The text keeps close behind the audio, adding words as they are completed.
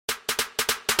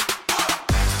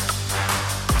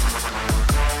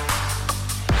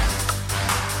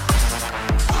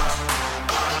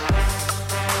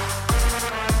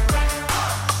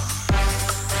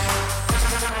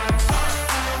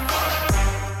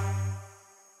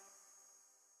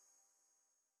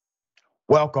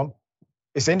Welcome.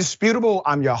 It's indisputable.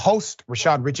 I'm your host,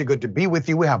 Rashad Ritchie. Good to be with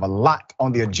you. We have a lot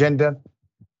on the agenda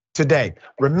today.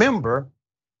 Remember,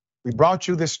 we brought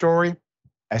you this story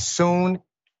as soon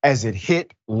as it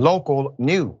hit local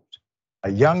news.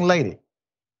 A young lady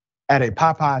at a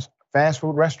Popeyes fast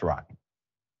food restaurant,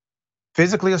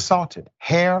 physically assaulted,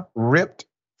 hair ripped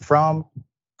from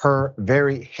her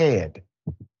very head.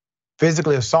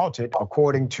 Physically assaulted,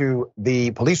 according to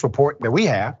the police report that we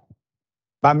have,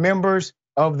 by members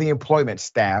of the employment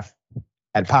staff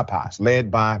at Popeyes,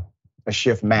 led by a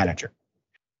shift manager.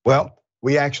 Well,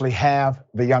 we actually have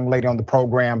the young lady on the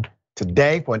program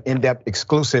today for an in-depth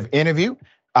exclusive interview.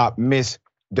 Miss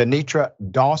Denitra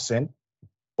Dawson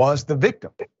was the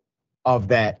victim of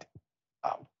that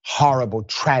horrible,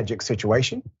 tragic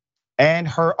situation. And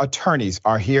her attorneys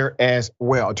are here as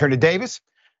well. Attorney Davis,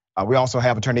 we also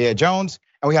have Attorney Ed Jones,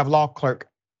 and we have Law Clerk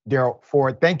Daryl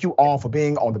Ford. Thank you all for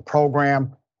being on the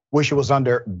program. Wish it was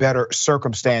under better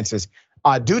circumstances.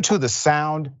 Due to the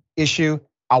sound issue,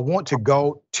 I want to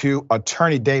go to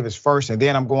Attorney Davis first, and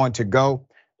then I'm going to go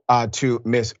to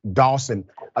Miss Dawson.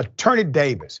 Attorney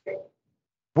Davis,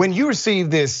 when you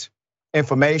received this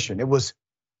information, it was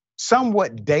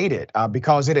somewhat dated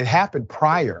because it had happened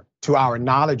prior to our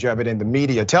knowledge of it in the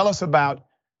media. Tell us about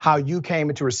how you came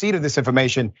into receipt of this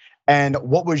information and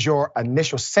what was your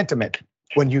initial sentiment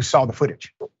when you saw the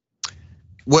footage?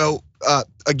 Well,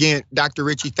 again, Dr.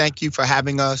 Ritchie, thank you for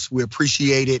having us. We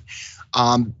appreciate it.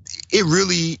 It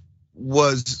really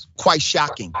was quite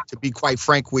shocking, to be quite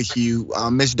frank with you.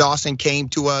 Ms. Dawson came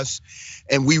to us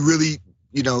and we really,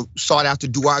 sought out to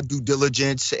do our due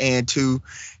diligence and to,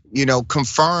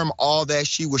 confirm all that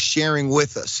she was sharing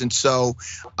with us. And so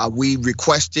we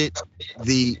requested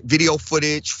the video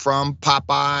footage from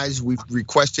Popeyes. We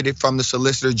requested it from the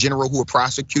Solicitor General who are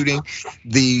prosecuting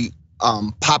the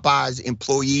Popeyes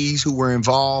employees who were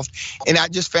involved. And I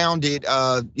just found it,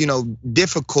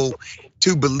 difficult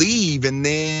to believe. And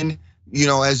then,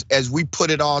 as we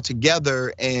put it all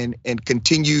together and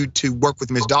continued to work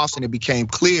with Ms. Dawson, it became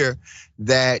clear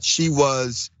that she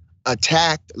was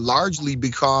attacked largely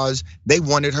because they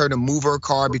wanted her to move her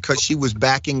car because she was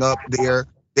backing up their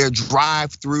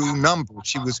drive-through number.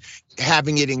 She was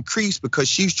having it increase because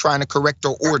she's trying to correct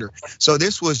her order. So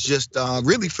this was just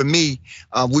really, for me,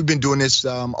 we've been doing this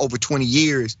over 20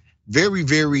 years, very,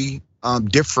 very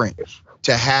different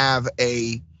to have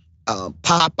a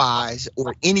Popeyes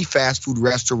or any fast food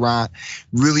restaurant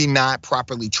really not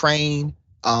properly trained.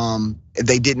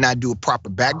 They did not do a proper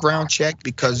background check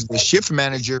because the shift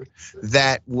manager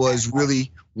that was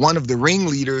really one of the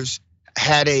ringleaders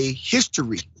had a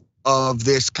history of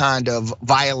this kind of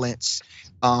violence,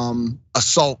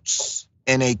 assaults,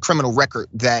 and a criminal record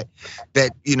that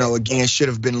again should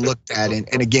have been looked at.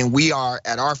 And again, we are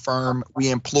at our firm,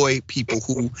 we employ people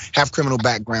who have criminal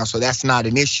backgrounds, so that's not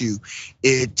an issue.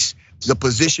 It's the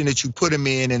position that you put them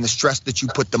in and the stress that you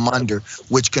put them under,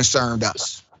 which concerned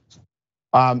us.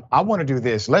 I want to do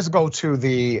this. Let's go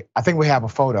to I think we have a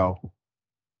photo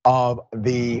of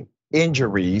the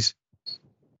injuries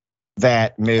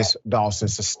that Ms. Dawson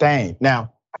sustained.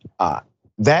 Now,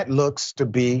 that looks to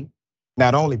be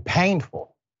not only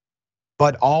painful,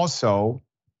 but also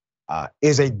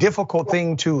is a difficult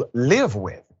thing to live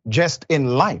with just in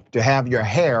life, to have your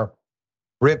hair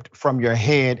ripped from your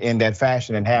head in that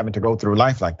fashion and having to go through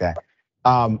life like that,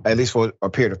 at least for a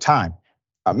period of time.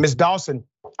 Ms. Dawson,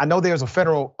 I know there's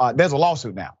a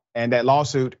lawsuit now, and that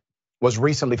lawsuit was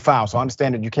recently filed. So I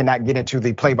understand that you cannot get into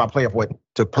the play-by-play of what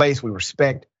took place. We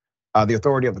respect the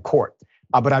authority of the court.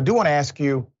 But I do want to ask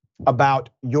you about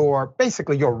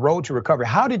basically your road to recovery.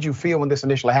 How did you feel when this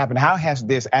initially happened? How has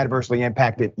this adversely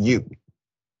impacted you?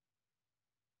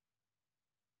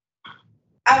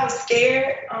 I was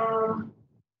scared.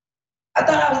 I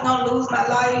thought I was gonna lose my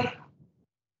life.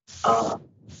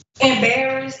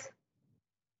 Embarrassed.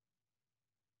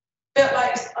 Felt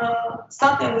like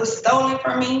something was stolen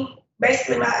from me,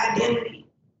 basically my identity.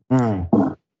 And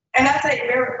I take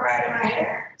very pride in my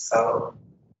hair. So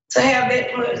to have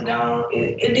that much gone,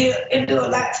 it do a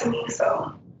lot to me.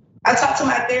 So I talk to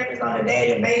my therapist on a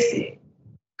daily basis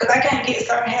because I can't get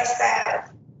certain hairstyles.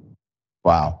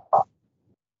 Wow.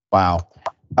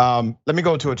 Let me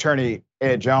go to Attorney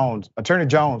Ed Jones. Attorney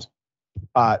Jones,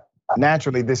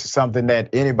 naturally, this is something that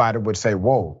anybody would say,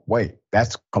 whoa, wait,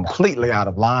 that's completely out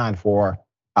of line for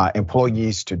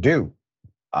employees to do.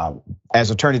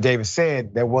 As Attorney Davis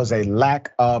said, there was a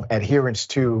lack of adherence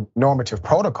to normative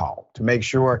protocol to make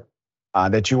sure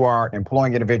that you are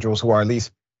employing individuals who are at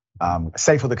least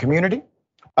safe for the community.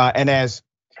 And as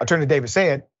Attorney Davis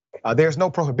said, there's no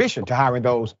prohibition to hiring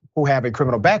those who have a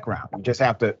criminal background. You just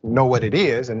have to know what it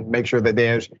is and make sure that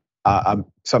there's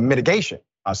some mitigation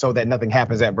so that nothing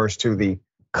happens adverse to the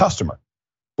customer.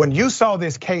 When you saw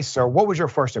this case, sir, what was your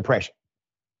first impression?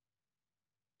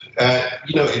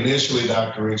 Initially,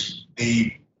 Dr. Rich,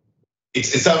 it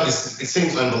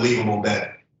seems unbelievable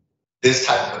that this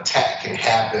type of attack can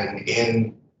happen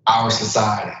in our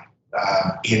society,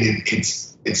 and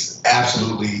it's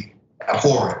absolutely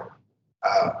abhorrent.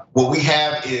 What we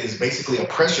have is basically a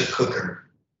pressure cooker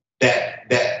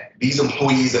that these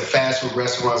employees at fast food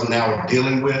restaurants now are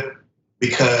dealing with,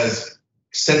 because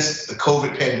since the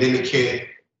COVID pandemic hit,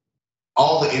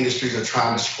 all the industries are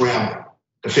trying to scramble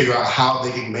to figure out how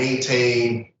they can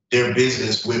maintain their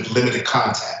business with limited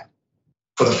contact.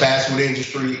 For the fast food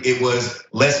industry, it was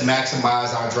let's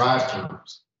maximize our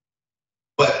drive-thrus.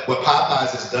 But what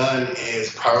Popeyes has done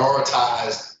is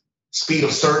prioritize speed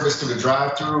of service through the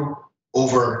drive-thru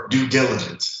over due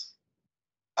diligence.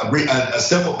 A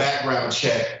simple background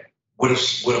check would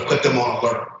have put them on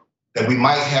alert that we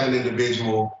might have an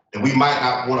individual that we might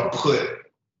not want to put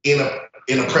in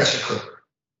a pressure cooker,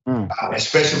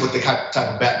 especially with the type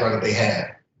of background that they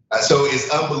had. So it's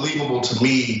unbelievable to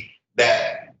me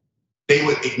that they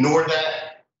would ignore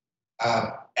that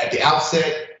at the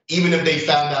outset, even if they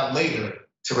found out later.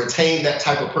 To retain that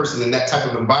type of person in that type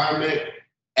of environment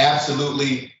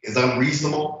absolutely is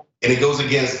unreasonable, and it goes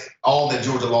against all that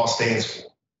Georgia law stands for.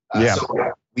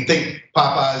 So we think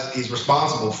Popeyes is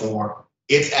responsible for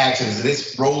its actions and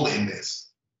its role in this.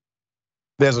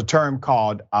 There's a term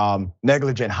called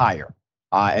negligent hire,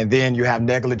 and then you have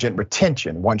negligent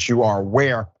retention once you are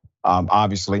aware,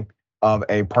 obviously, of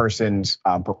a person's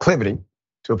proclivity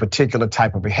to a particular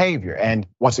type of behavior. And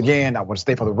once again, I want to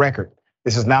state for the record,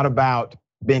 this is not about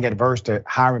being adverse to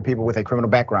hiring people with a criminal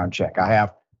background check. I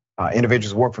have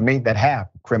individuals who work for me that have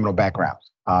criminal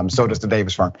backgrounds. So does the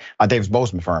Davis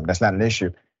Bozeman firm. That's not an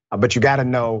issue. But you got to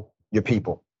know your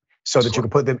people so that you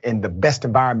can put them in the best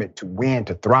environment to win,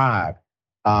 to thrive,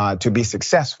 to be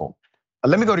successful.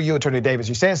 Let me go to you, Attorney Davis.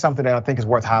 You said something that I think is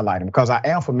worth highlighting, because I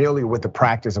am familiar with the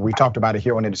practice, and we talked about it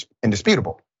here on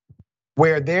Indisputable,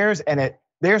 where there's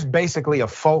basically a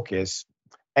focus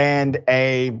and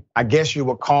I guess you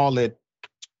would call it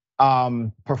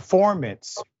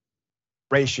performance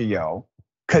ratio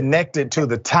connected to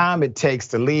the time it takes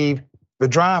to leave the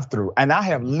drive-through. And I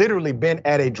have literally been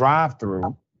at a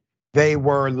drive-through. They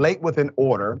were late with an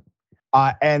order,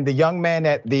 and the young man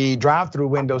at the drive-through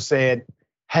window said,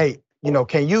 "Hey,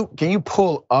 can you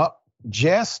pull up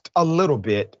just a little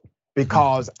bit,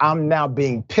 because I'm now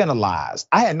being penalized."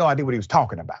 I had no idea what he was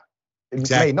talking about. It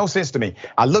made no sense to me.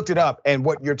 I looked it up, and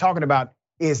what you're talking about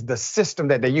is the system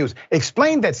that they use.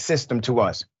 Explain that system to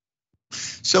us.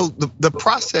 So the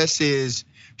process is,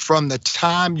 from the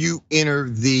time you enter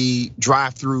the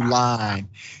drive-through line,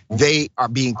 they are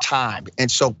being timed. And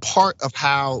so part of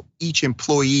how each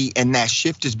employee and that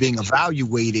shift is being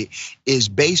evaluated is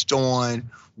based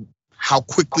on how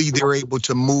quickly they're able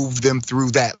to move them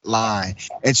through that line.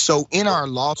 And so in our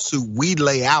lawsuit, we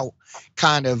lay out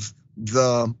kind of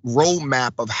the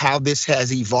roadmap of how this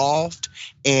has evolved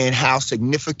and how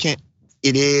significant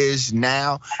it is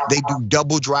now. They do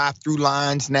double drive-through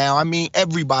lines now. I mean,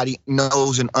 everybody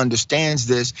knows and understands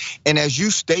this. And as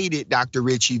you stated, Dr.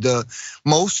 Ritchie, the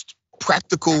most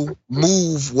practical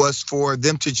move was for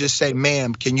them to just say,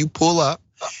 "Ma'am, can you pull up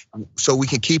so we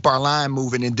can keep our line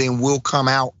moving, and then we'll come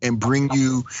out and bring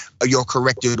you your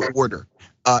corrected order."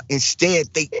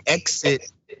 Instead, they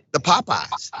exit the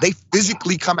Popeyes. They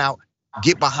physically come out,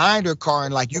 get behind her car,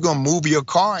 and like, "You're gonna move your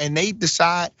car," and they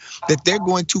decide that they're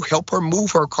going to help her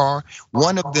move her car.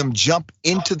 One of them jump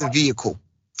into the vehicle,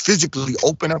 physically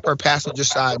open up her passenger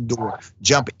side door,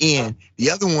 jump in.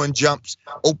 The other one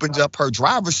opens up her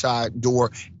driver's side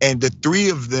door, and the three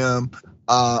of them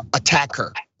attack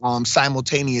her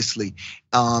simultaneously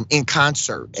in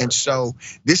concert. And so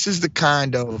this is the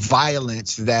kind of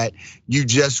violence that you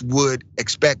just would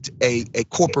expect a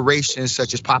corporation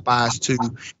such as Popeyes to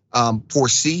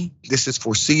foresee. This is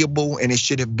foreseeable, and it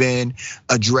should have been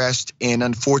addressed. And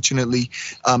unfortunately,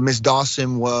 Ms.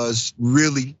 Dawson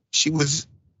she was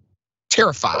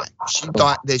terrified. She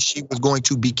thought that she was going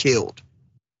to be killed.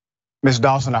 Ms.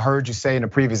 Dawson, I heard you say in a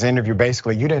previous interview,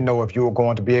 basically, you didn't know if you were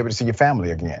going to be able to see your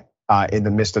family again in the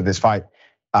midst of this fight.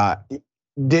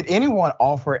 Did anyone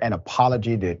offer an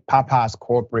apology? Did Popeyes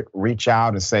corporate reach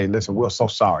out and say, "Listen, we're so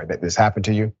sorry that this happened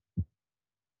to you"?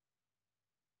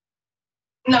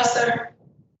 No, sir.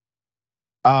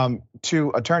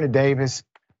 To Attorney Davis,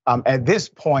 at this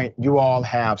point, you all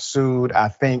have sued, I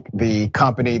think, the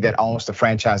company that owns the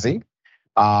franchisee.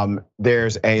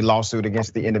 There's a lawsuit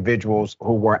against the individuals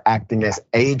who were acting as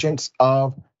agents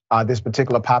of this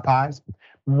particular Popeyes.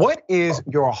 What is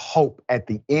your hope at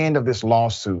the end of this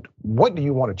lawsuit? What do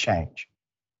you want to change?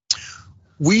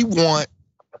 We want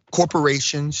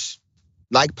corporations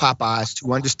like Popeyes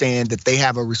to understand that they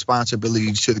have a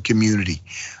responsibility to the community.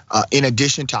 In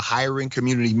addition to hiring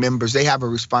community members, they have a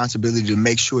responsibility to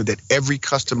make sure that every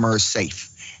customer is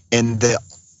safe. And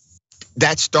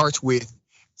that starts with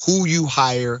who you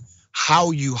hire,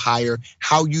 how you hire,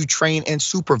 how you train and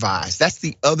supervise. That's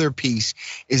the other piece,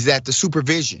 is that the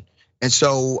supervision. And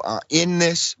so in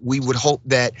this, we would hope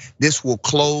that this will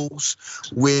close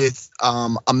with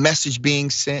a message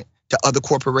being sent to other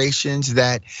corporations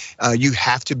that you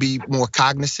have to be more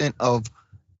cognizant of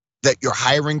that your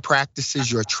hiring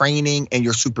practices, your training, and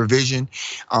your supervision.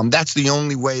 That's the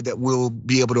only way that we'll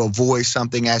be able to avoid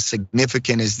something as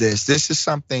significant as this. This is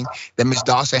something that Ms.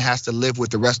 Dawson has to live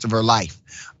with the rest of her life.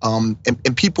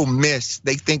 And people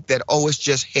they think that, oh, it's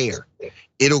just hair,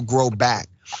 it'll grow back.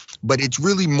 But it's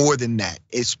really more than that.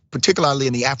 It's particularly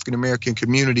in the African American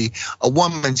community, a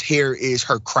woman's hair is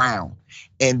her crown,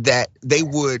 and that they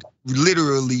would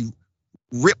literally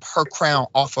rip her crown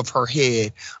off of her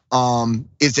head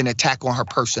is an attack on her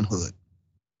personhood.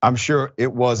 I'm sure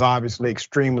it was obviously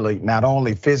extremely, not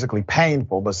only physically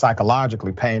painful, but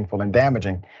psychologically painful and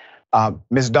damaging.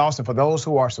 Ms. Dawson, for those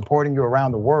who are supporting you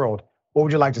around the world, what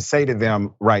would you like to say to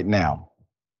them right now?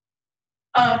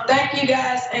 Thank you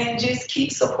guys, and just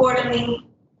keep supporting me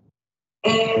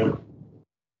and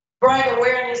bring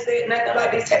awareness that nothing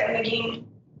like this happened again.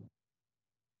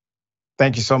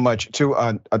 Thank you so much.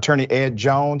 To Attorney Ed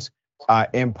Jones,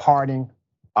 in parting,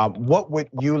 what would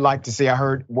you like to see? I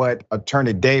heard what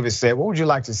Attorney Davis said. What would you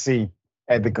like to see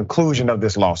at the conclusion of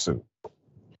this lawsuit?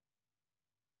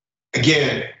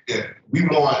 Again, we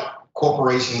want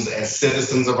corporations as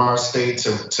citizens of our state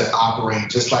to operate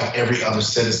just like every other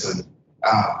citizen,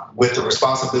 with the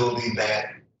responsibility that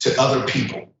to other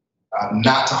people,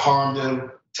 not to harm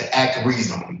them, to act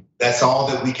reasonably. That's all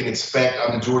that we can expect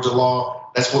under Georgia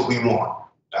law. That's what we want.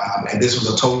 And this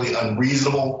was a totally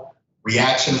unreasonable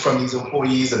reaction from these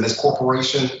employees and this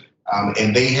corporation.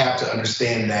 And they have to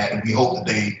understand that, and we hope that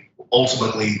they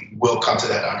ultimately will come to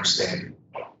that understanding.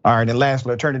 All right, and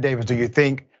lastly, Attorney Davis, do you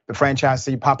think the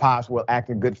franchisee Popeyes will act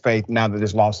in good faith now that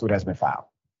this lawsuit has been filed?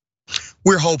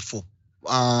 We're hopeful.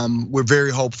 We're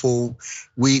very hopeful.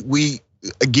 We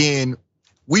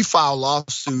file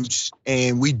lawsuits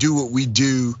and we do what we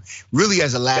do really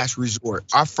as a last resort.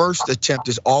 Our first attempt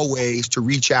is always to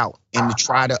reach out and to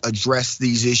try to address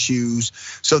these issues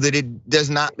so that it does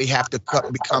not have to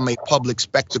become a public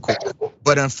spectacle.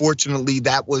 But unfortunately,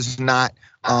 that was not,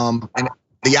 and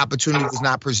the opportunity was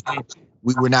not presented.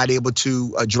 We were not able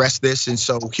to address this, and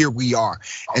so here we are.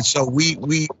 And so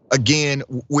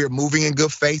we're moving in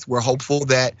good faith. We're hopeful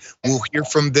that we'll hear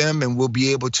from them and we'll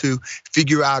be able to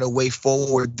figure out a way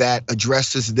forward that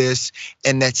addresses this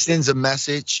and that sends a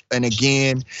message. And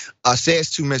again, says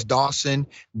to Ms. Dawson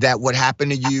that what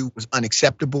happened to you was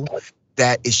unacceptable,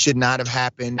 that it should not have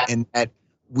happened, and that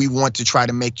we want to try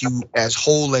to make you as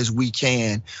whole as we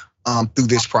can through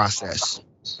this process.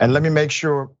 And let me make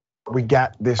sure we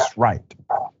got this right.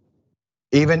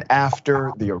 Even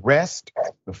after the arrest,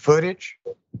 the footage,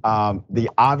 the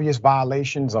obvious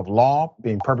violations of law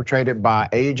being perpetrated by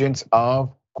agents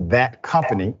of that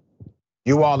company,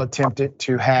 you all attempted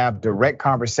to have direct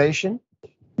conversation.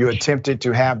 You attempted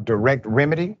to have direct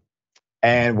remedy.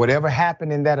 And whatever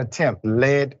happened in that attempt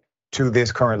led to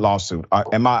this current lawsuit.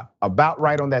 Am I about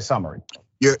right on that summary?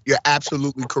 You're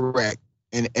absolutely correct.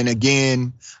 And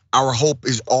again, our hope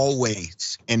is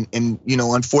always, and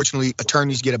unfortunately,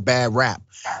 attorneys get a bad rap.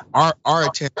 Our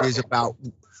attempt is about,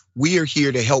 we are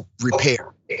here to help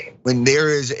repair. When there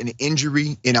is an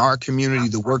injury in our community,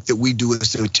 the work that we do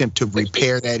is to attempt to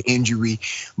repair that injury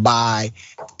by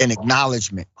an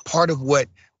acknowledgement. Part of what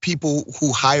people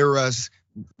who hire us,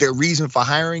 their reason for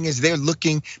hiring is they're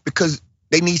looking because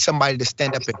they need somebody to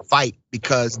stand up and fight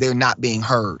because they're not being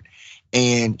heard.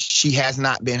 And she has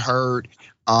not been heard.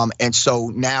 And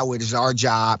so now it is our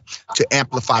job to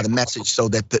amplify the message so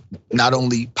that not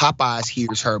only Popeyes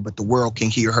hears her, but the world can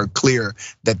hear her clear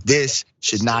that this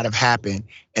should not have happened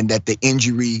and that the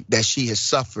injury that she has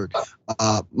suffered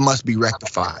must be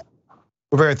rectified.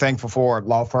 We're very thankful for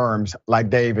law firms like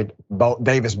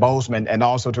Davis Bozeman, and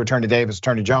also to Attorney Davis,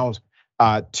 Attorney Jones,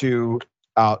 to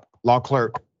law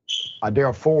clerk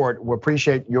Daryl Ford. We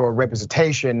appreciate your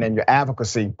representation and your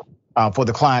advocacy for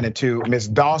the client. And to Ms.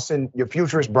 Dawson, your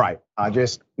future is bright. I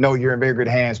just know you're in very good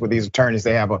hands with these attorneys.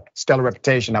 They have a stellar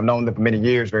reputation. I've known them for many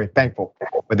years, very thankful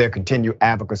for their continued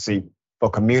advocacy for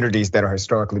communities that are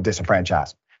historically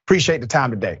disenfranchised. Appreciate the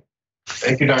time today.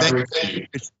 Thank you, Dr. Rick.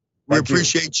 We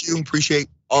appreciate you, appreciate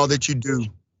all that you do.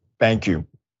 Thank you.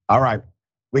 All right,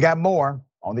 we got more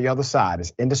on the other side.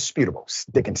 It's indisputable.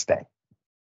 Stick and stay.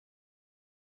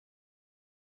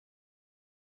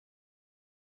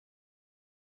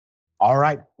 All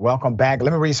right, welcome back.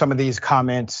 Let me read some of these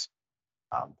comments.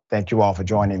 Thank you all for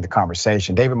joining the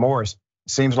conversation. David Morris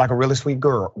seems like a really sweet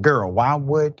girl. Why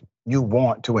would you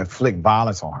want to inflict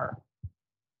violence on her?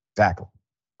 Exactly.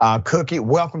 Cookie,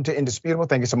 welcome to Indisputable.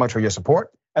 Thank you so much for your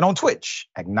support. And on Twitch,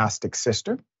 Agnostic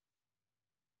Sister.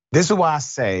 This is why I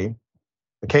say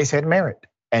the case had merit,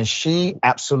 and she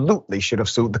absolutely should have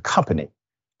sued the company.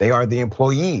 They are the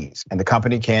employees, and the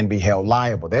company can be held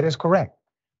liable. That is correct.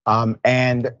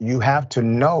 And you have to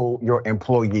know your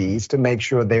employees to make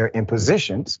sure they're in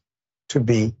positions to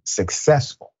be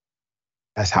successful.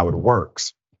 That's how it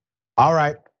works. All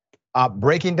right,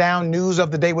 breaking down news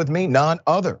of the day with me, none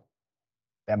other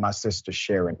than my sister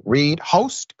Sharon Reed,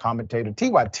 host, commentator,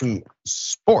 TYT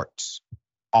Sports,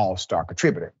 all-star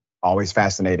contributor. Always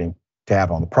fascinating to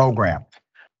have on the program.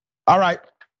 All right,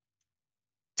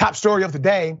 top story of the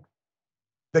day,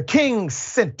 the King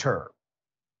Center.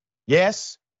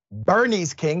 Yes,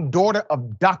 Bernice King, daughter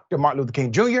of Dr. Martin Luther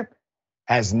King Jr.,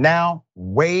 has now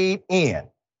weighed in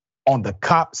on the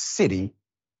Cop City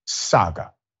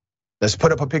saga. Let's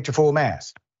put up a picture full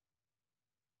mass.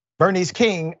 Bernice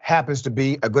King happens to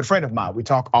be a good friend of mine. We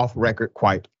talk off record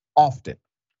quite often.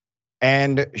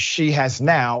 And she has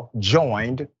now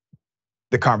joined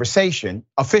the conversation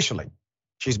officially.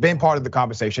 She's been part of the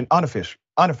conversation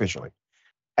unofficially.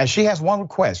 And she has one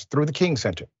request through the King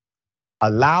Center.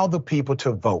 Allow the people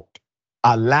to vote.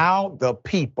 Allow the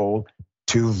people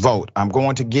to vote. I'm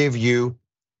going to give you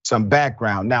some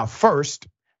background. Now, first,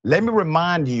 let me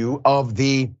remind you of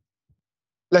the,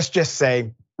 let's just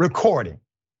say, recording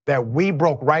that we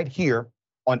broke right here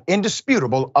on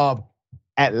Indisputable of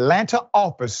Atlanta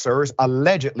officers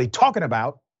allegedly talking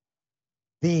about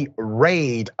the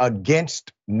raid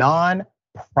against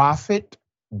non-profit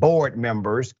board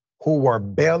members who were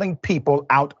bailing people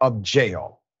out of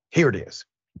jail. Here it is.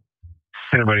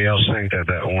 Anybody else think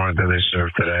that warrant that they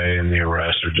served today and the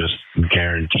arrest are just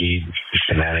guaranteed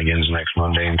shenanigans next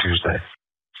Monday and Tuesday?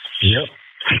 Yep.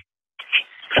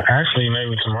 Actually,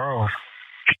 maybe tomorrow.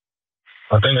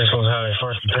 I think they're supposed to have their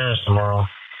first appearance tomorrow.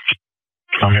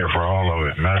 I'm here for all of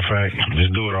it. Matter of fact,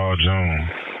 just do it all June.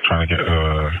 Trying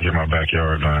to get my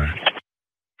backyard done.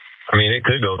 I mean, it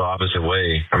could go the opposite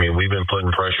way. I mean, we've been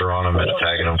putting pressure on them and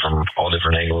attacking them from all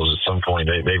different angles. At some point,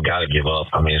 they've got to give up.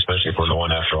 I mean, especially if we're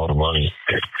going after all the money.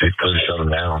 It could shut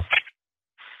them down.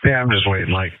 Yeah, I'm just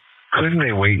waiting. Like, couldn't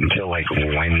they wait until like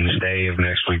Wednesday of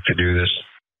next week to do this?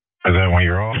 Is that when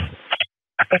you're off?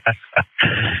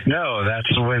 No,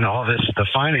 that's when all this, the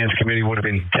finance committee would have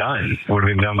been done. Would have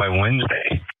been done by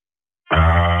Wednesday.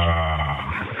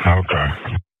 Okay.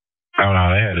 Oh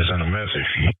no, they had to send a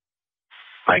message.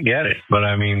 I get it, but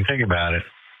I mean, think about it.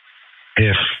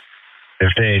 If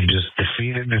they had just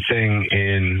defeated the thing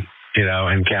in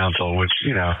council, which,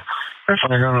 they're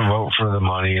going to vote for the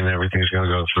money and everything's going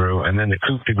to go through, and then the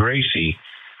coup de grace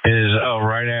is,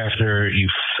 right after you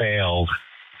failed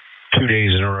 2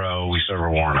 days in a row, we serve a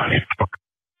warrant on you.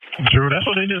 True, that's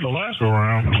what they did the last go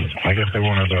around. I guess they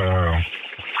wanted to, go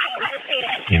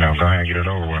ahead and get it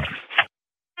over with.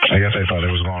 I guess they thought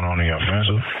it was going on the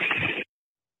offensive.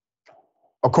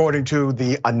 According to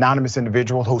the anonymous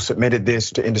individual who submitted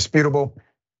this to Indisputable,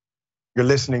 you're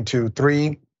listening to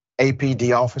 3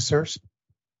 APD officers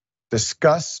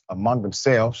discuss among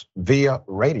themselves via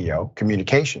radio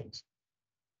communications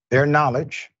their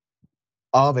knowledge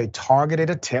of a targeted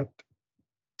attempt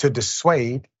to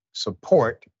dissuade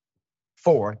support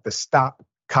for the Stop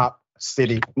Cop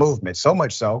City movement. So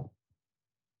much so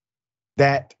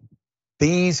that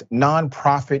these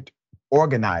nonprofit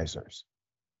organizers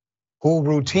who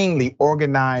routinely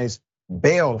organize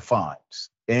bail funds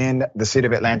in the city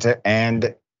of Atlanta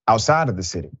and outside of the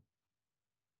city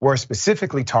were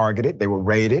specifically targeted. They were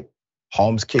raided,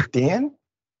 homes kicked in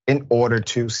order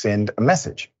to send a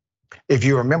message. If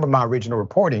you remember my original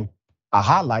reporting, I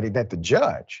highlighted that the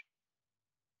judge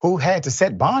who had to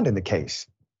set bond in the case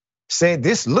said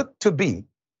this looked to be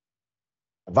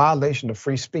a violation of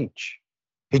free speech.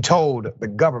 He told the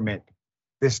government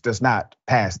this does not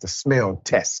pass the smell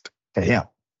test to him.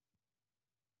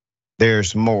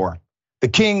 There's more. The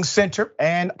King Center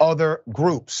and other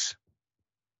groups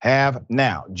have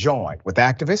now joined with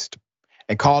activists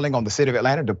and calling on the city of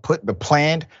Atlanta to put the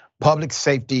planned Public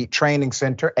Safety Training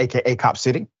Center, AKA Cop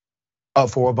City, up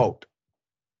for a vote.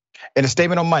 In a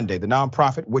statement on Monday, the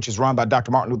nonprofit, which is run by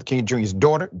Dr. Martin Luther King Jr.'s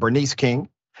daughter, Bernice King,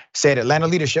 said Atlanta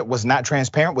leadership was not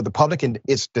transparent with the public in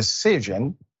its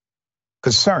decision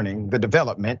concerning the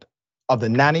development of the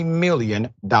 $90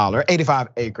 million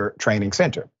 85-acre training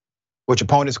center, which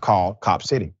opponents call Cop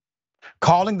City,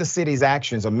 calling the city's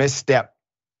actions a misstep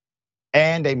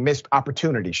and a missed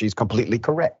opportunity. She's completely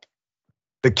correct.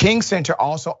 The King Center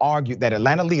also argued that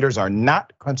Atlanta leaders are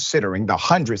not considering the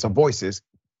hundreds of voices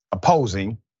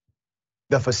opposing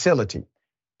the facility.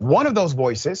 One of those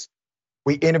voices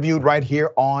we interviewed right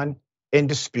here on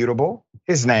Indisputable.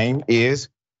 His name is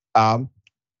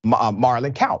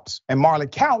Marlon Counts. And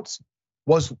Marlon Counts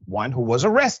was one who was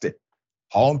arrested.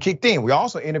 Home kicked in. We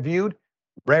also interviewed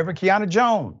Reverend Kiana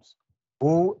Jones,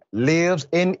 who lives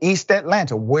in East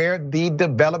Atlanta, where the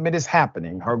development is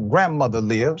happening. Her grandmother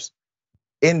lives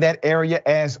in that area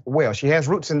as well. She has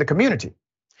roots in the community.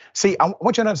 See, I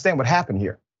want you to understand what happened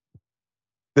here.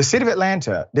 The city of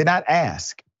Atlanta did not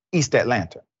ask East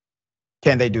Atlanta,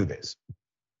 can they do this?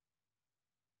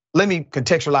 Let me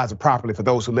contextualize it properly for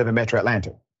those who live in Metro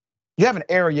Atlanta. You have an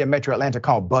area in Metro Atlanta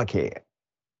called Buckhead.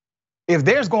 If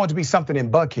there's going to be something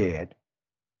in Buckhead,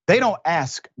 they don't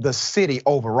ask the city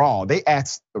overall, they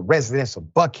ask the residents of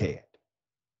Buckhead.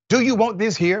 Do you want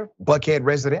this here, Buckhead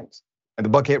residents? And the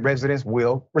Buckhead residents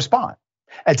will respond.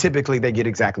 And typically they get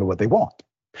exactly what they want.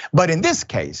 But in this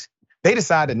case, they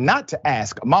decided not to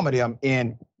ask Mama them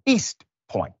in East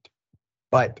Point,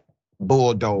 but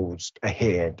bulldozed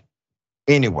ahead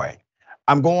anyway.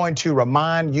 I'm going to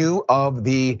remind you of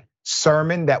the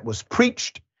sermon that was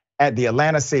preached at the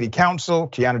Atlanta City Council.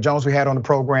 Kiana Jones, we had on the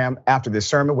program after this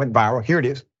sermon went viral. Here it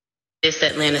is. This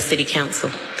Atlanta City Council.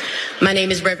 My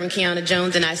name is Reverend Kiana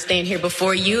Jones, and I stand here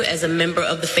before you as a member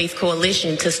of the Faith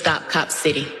Coalition to Stop Cop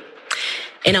City.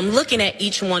 And I'm looking at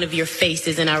each one of your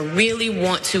faces, and I really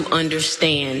want to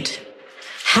understand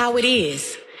how it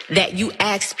is that you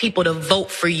asked people to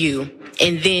vote for you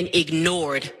and then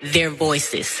ignored their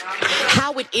voices.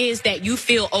 How it is that you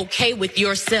feel okay with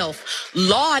yourself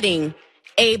lauding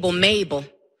Abel Mabel,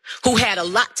 who had a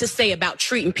lot to say about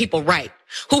treating people right,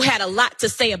 who had a lot to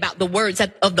say about the words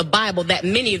of the Bible that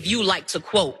many of you like to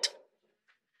quote.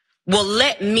 Well,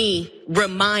 let me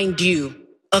remind you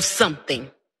of something.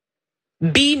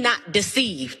 Be not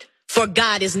deceived, for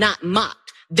God is not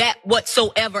mocked. That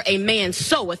whatsoever a man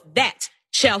soweth, that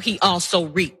shall he also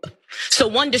reap.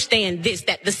 So understand this,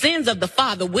 that the sins of the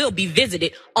father will be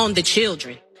visited on the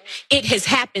children. It has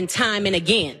happened time and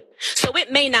again. So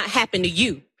it may not happen to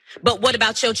you, but what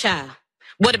about your child?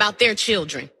 What about their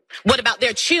children? What about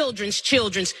their children's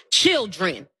children's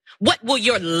children? What will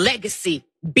your legacy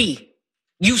be?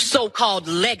 You so-called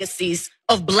legacies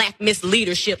of black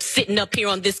misleadership sitting up here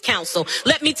on this council.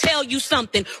 Let me tell you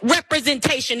something.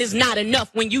 Representation is not enough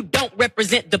when you don't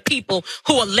represent the people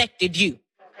who elected you.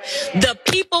 The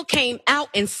people came out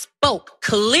and spoke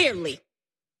clearly.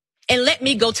 And let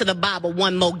me go to the Bible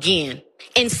one more again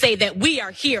and say that we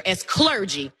are here as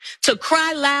clergy to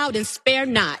cry loud and spare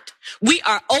not. We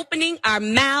are opening our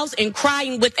mouths and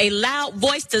crying with a loud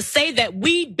voice to say that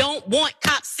we don't want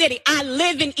Cop City. I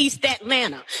live in East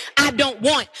Atlanta. I don't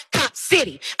want Cop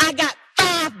City. I got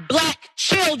 5 black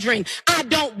children. I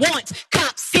don't want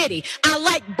Cop City. I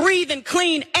like breathing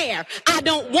clean air. I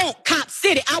don't want Cop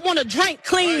City. I want to drink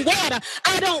clean water.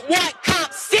 I don't want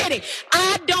Cop City.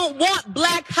 I don't want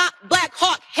Black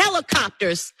Hawk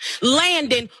helicopters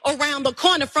landing around the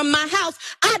corner from my house.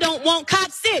 I don't want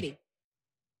Cop City.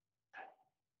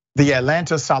 The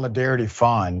Atlanta Solidarity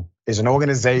Fund is an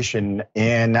organization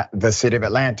in the city of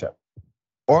Atlanta,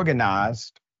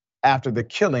 organized after the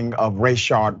killing of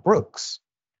Rayshard Brooks,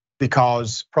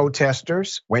 because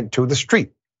protesters went to the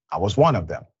street. I was one of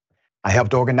them. I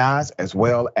helped organize as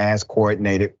well as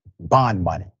coordinated bond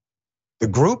money. The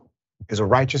group is a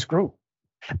righteous group.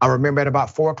 I remember at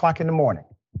about 4 o'clock in the morning,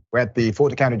 we're at the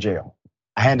Fulton County Jail.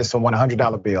 I handed someone a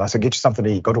 $100 bill. I said, get you something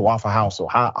to eat, go to Waffle House or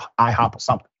IHOP or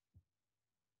something.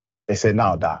 They said,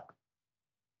 no, doc,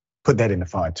 put that in the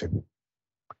fund too.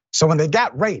 So when they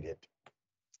got raided,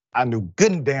 I knew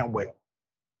good and damn well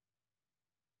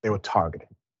they were targeted.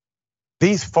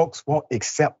 These folks won't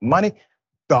accept money.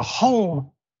 The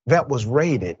home that was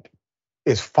raided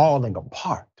is falling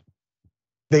apart.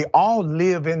 They all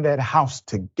live in that house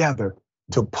together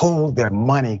to pool their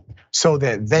money so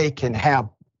that they can have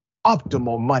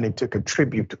optimal money to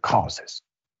contribute to causes.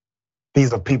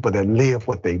 These are people that live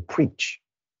what they preach.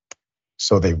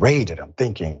 So they raided them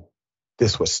thinking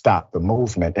this would stop the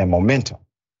movement and momentum.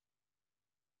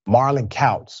 Marlon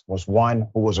Counts was one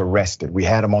who was arrested. We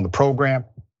had him on the program.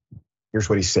 Here's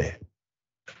what he said.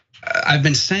 I've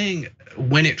been saying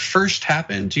when it first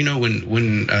happened,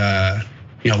 when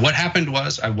what happened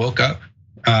was I woke up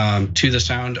to the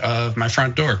sound of my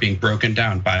front door being broken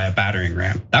down by a battering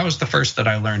ram. That was the first that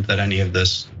I learned that any of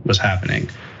this was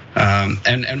happening.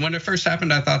 And when it first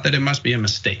happened, I thought that it must be a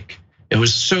mistake. It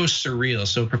was so surreal,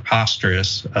 so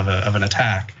preposterous of an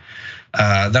attack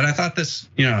that I thought this,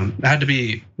 had to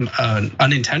be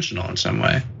unintentional in some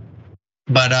way.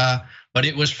 But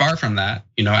it was far from that,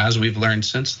 as we've learned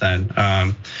since then.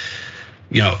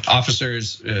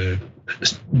 Officers,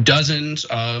 dozens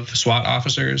of SWAT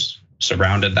officers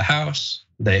surrounded the house.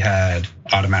 They had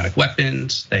automatic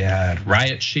weapons. They had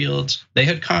riot shields. They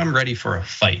had come ready for a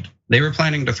fight. They were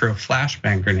planning to throw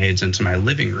flashbang grenades into my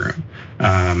living room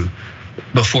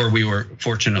before we were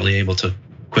fortunately able to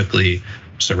quickly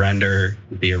surrender,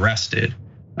 be arrested.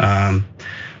 But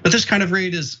this kind of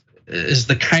raid is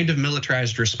the kind of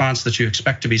militarized response that you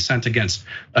expect to be sent against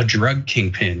a drug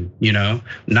kingpin,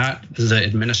 not the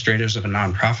administrators of a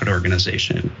nonprofit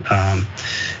organization.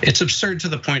 It's absurd to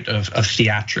the point of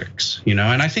theatrics,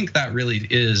 and I think that really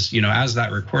is, as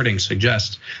that recording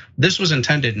suggests, this was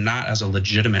intended not as a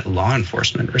legitimate law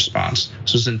enforcement response.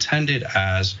 This was intended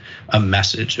as a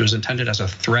message. It was intended as a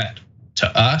threat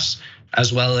to us,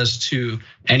 as well as to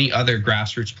any other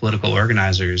grassroots political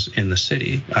organizers in the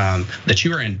city, that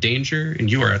you are in danger and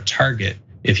you are a target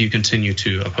if you continue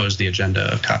to oppose the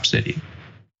agenda of Cop City.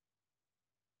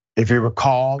 If you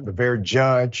recall, the very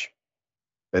judge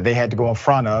that they had to go in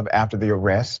front of after the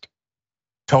arrest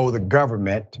told the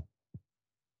government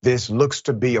this looks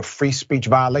to be a free speech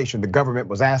violation. The government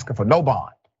was asking for no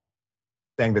bond,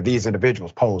 saying that these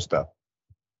individuals posed a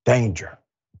danger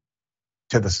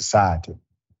to the society.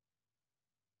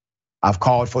 I've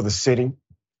called for the city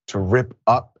to rip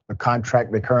up the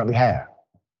contract they currently have.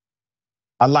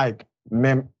 I like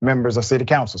members of city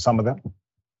council, some of them.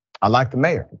 I like the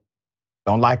mayor.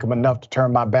 Don't like him enough to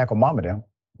turn my back on Mama them.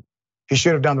 He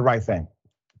should have done the right thing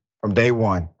from day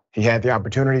one. He had the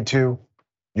opportunity to.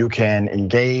 You can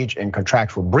engage in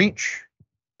contractual breach,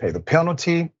 pay the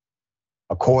penalty.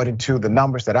 According to the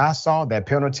numbers that I saw, that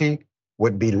penalty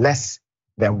would be less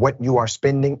than what you are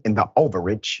spending in the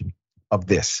overage of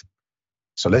this.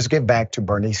 So let's get back to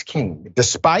Bernice King.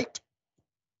 Despite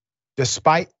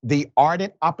the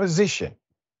ardent opposition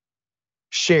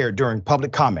shared during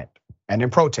public comment and in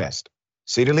protest,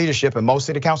 city leadership and most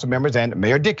city council members and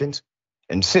Mayor Dickens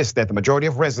insist that the majority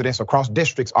of residents across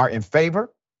districts are in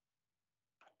favor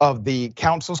of the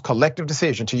council's collective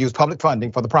decision to use public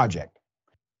funding for the project.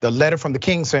 The letter from the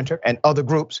King Center and other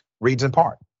groups reads in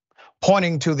part,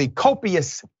 pointing to the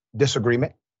copious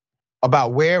disagreement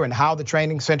about where and how the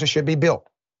training center should be built.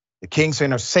 The King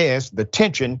Center says the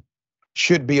tension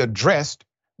should be addressed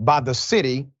by the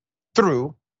city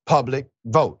through public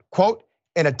vote. Quote,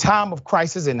 in a time of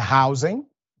crisis in housing,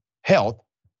 health,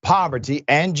 poverty,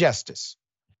 and justice,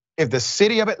 if the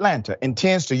city of Atlanta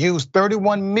intends to use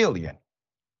 31 million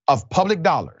of public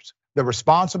dollars, the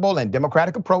responsible and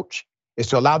democratic approach is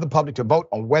to allow the public to vote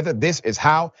on whether this is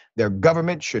how their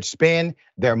government should spend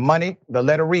their money, the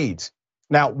letter reads.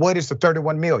 Now, what is the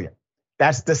 31 million?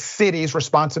 That's the city's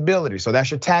responsibility. So that's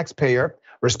your taxpayer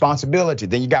responsibility.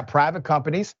 Then you got private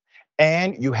companies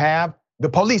and you have the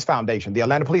police foundation, the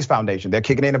Atlanta Police Foundation. They're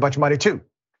kicking in a bunch of money too.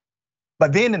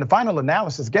 But then in the final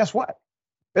analysis, guess what?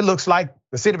 It looks like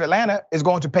the city of Atlanta is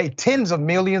going to pay tens of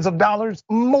millions of dollars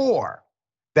more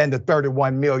than the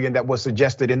 31 million that was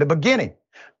suggested in the beginning,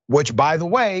 which, by the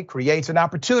way, creates an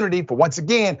opportunity for, once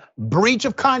again, breach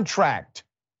of contract.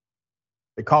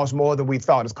 It costs more than we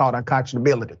thought. It's called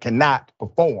unconscionability. Cannot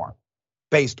perform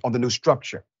based on the new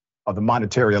structure of the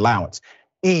monetary allowance.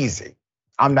 Easy.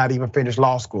 I'm not even finished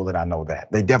law school and I know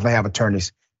that. They definitely have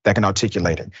attorneys that can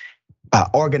articulate it.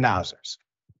 Organizers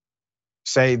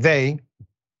say they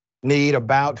need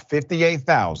about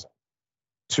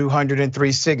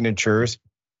 58,203 signatures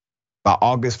by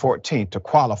August 14th to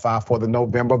qualify for the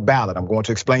November ballot. I'm going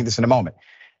to explain this in a moment.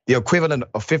 The equivalent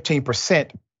of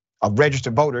 15% of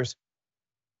registered voters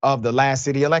of the last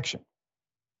city election.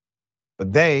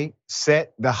 But they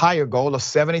set the higher goal of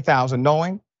 70,000,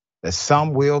 knowing that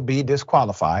some will be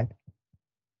disqualified.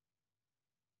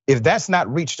 If that's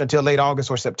not reached until late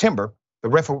August or September,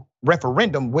 the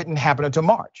referendum wouldn't happen until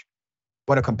March,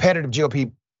 when a competitive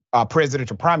GOP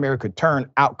presidential primary could turn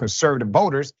out conservative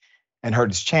voters and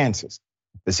hurt its chances.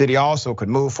 The city also could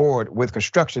move forward with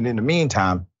construction in the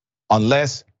meantime,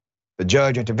 unless the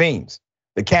judge intervenes.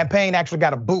 The campaign actually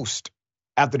got a boost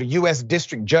after the US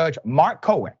District Judge Mark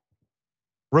Cohen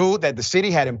ruled that the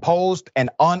city had imposed an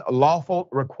unlawful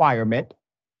requirement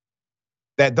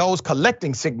that those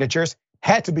collecting signatures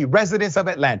had to be residents of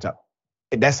Atlanta.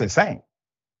 That's insane.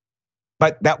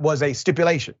 But that was a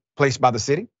stipulation placed by the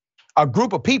city. A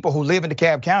group of people who live in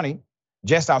DeKalb County,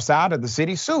 just outside of the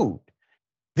city, sued.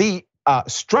 The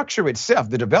structure itself,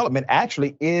 the development,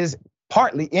 actually is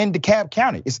partly in DeKalb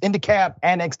County. It's in DeKalb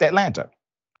annexed Atlanta,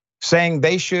 saying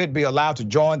they should be allowed to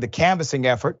join the canvassing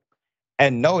effort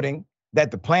and noting that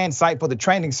the planned site for the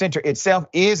training center itself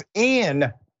is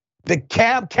in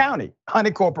DeKalb County,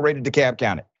 unincorporated DeKalb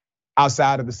County,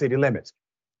 outside of the city limits.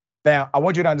 Now, I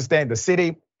want you to understand the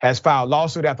city has filed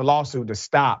lawsuit after lawsuit to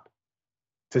stop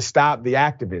the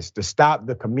activists, to stop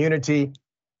the community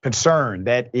concern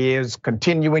that is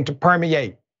continuing to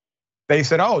permeate. They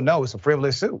said, oh no, it's a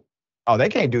frivolous suit. Oh, they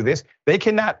can't do this. They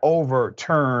cannot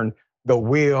overturn the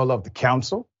will of the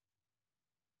council.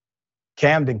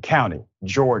 Camden County,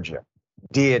 Georgia,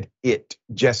 did it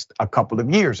just a couple of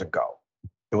years ago.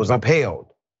 It was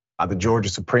upheld by the Georgia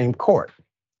Supreme Court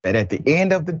that at the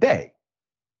end of the day,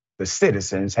 the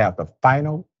citizens have the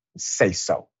final say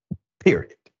so,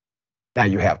 period. Now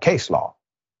you have case law,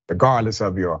 regardless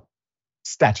of your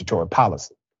statutory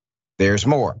policy. There's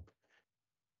more.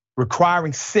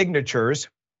 Requiring signature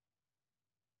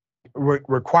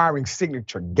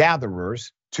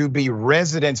gatherers to be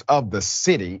residents of the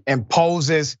city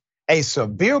imposes a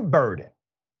severe burden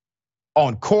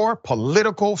on core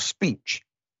political speech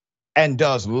and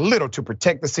does little to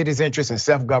protect the city's interests and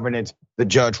self-governance, the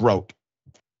judge wrote.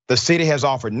 The city has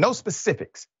offered no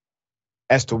specifics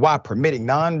as to why permitting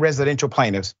non-residential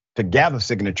plaintiffs to gather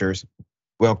signatures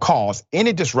will cause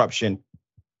any disruption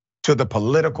to the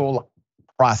political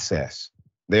process.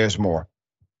 There's more.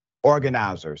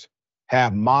 Organizers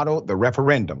have modeled the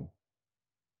referendum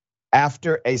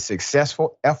after a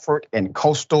successful effort in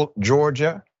coastal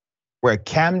Georgia, where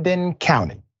Camden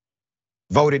County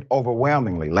voted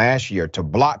overwhelmingly last year to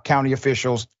block county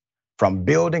officials from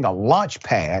building a launch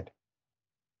pad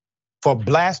for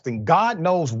blasting God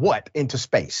knows what into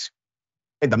space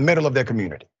in the middle of their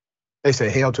community. They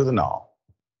said, hell to the no.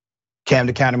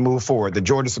 Camden County moved forward. The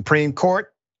Georgia Supreme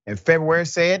Court in February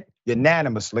said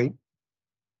unanimously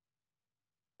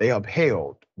they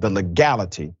upheld the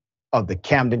legality of the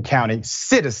Camden County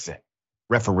citizen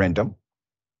referendum,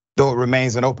 though it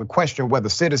remains an open question whether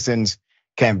citizens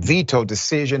can veto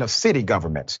decision of city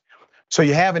governments. So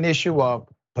you have an issue of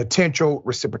potential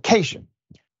reciprocation.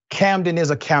 Camden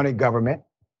is a county government.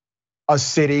 A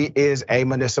city is a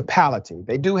municipality.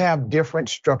 They do have different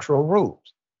structural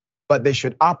rules, but they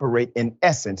should operate in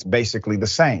essence basically the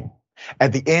same.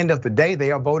 At the end of the day,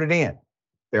 they are voted in.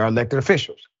 They are elected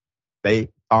officials. They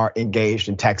are engaged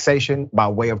in taxation by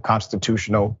way of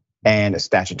constitutional and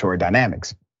statutory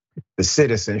dynamics. The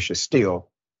citizens should still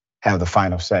have the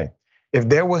final say. If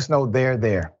there was no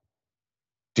there,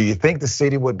 do you think the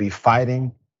city would be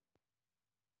fighting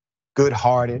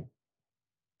good-hearted,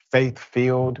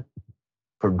 faith-filled,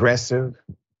 progressive,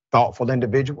 thoughtful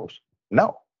individuals?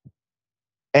 No.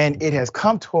 And it has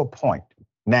come to a point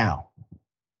now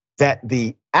that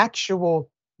the actual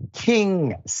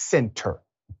King Center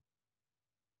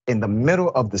in the middle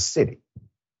of the city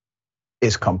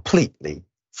is completely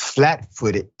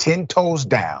flat-footed, 10 toes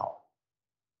down,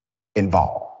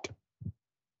 involved.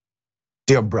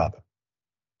 Dear brother,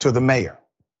 to the mayor,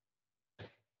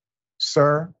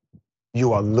 sir,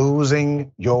 you are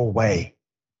losing your way.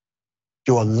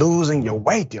 You are losing your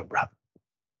way, dear brother.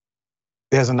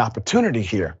 There's an opportunity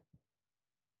here.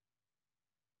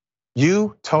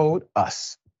 You told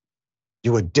us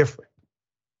you were different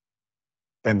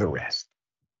than the rest.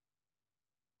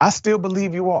 I still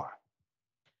believe you are.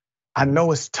 I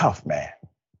know it's tough, man.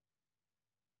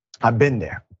 I've been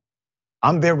there.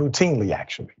 I'm there routinely,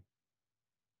 actually.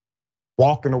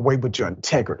 Walking away with your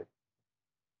integrity.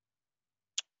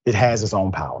 It has its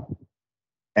own power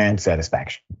and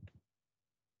satisfaction.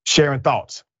 Sharing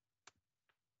thoughts.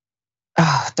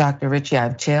 Dr. Richey, I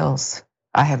have chills.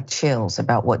 I have chills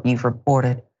about what you've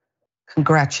reported.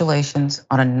 Congratulations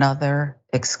on another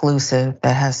exclusive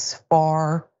that has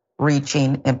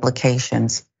far-reaching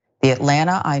implications. The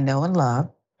Atlanta I know and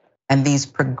love, and these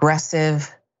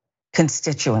progressive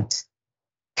constituents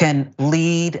can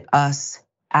lead us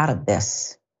out of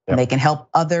this. Yep. They can help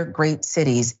other great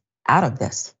cities out of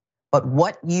this. But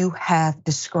what you have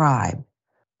described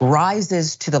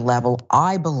rises to the level,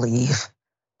 I believe,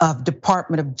 of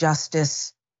Department of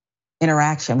Justice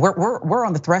interaction. We're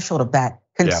on the threshold of that.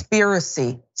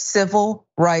 Conspiracy, civil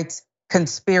rights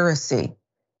conspiracy,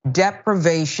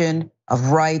 deprivation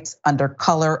of rights under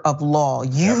color of law.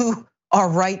 You are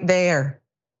right there.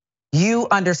 You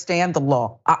understand the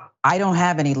law. I don't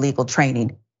have any legal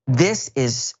training. This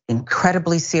is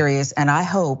incredibly serious, and I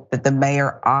hope that the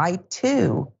mayor, I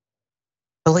too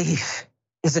believe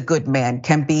is a good man,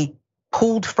 can be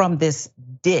pulled from this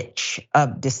ditch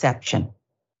of deception.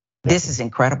 This is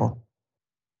incredible.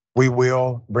 We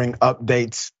will bring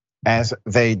updates as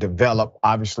they develop.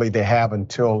 Obviously, they have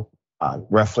until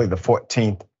roughly the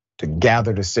 14th to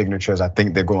gather the signatures. I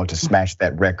think they're going to smash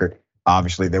that record.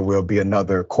 Obviously, there will be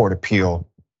another court appeal,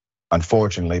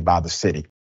 unfortunately, by the city.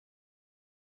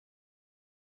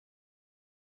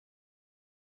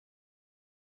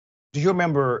 Do you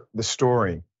remember the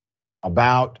story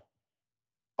about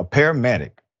a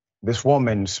paramedic? This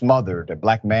woman smothered a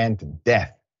black man to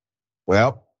death.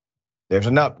 Well, there's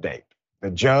an update.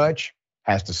 The judge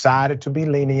has decided to be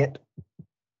lenient,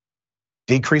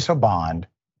 decrease her bond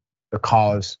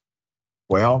because,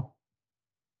 well,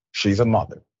 she's a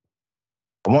mother.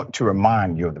 I want to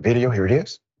remind you of the video. Here it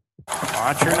is.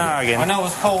 Watch your noggin. I know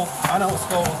it's cold.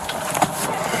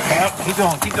 Yep, keep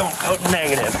going. Oh,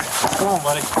 negative. Come on,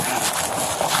 buddy.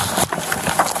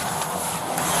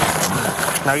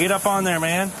 Now get up on there,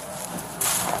 man.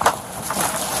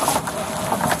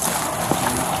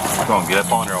 Come on, get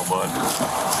up on there, old bud.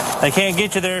 They can't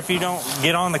get you there if you don't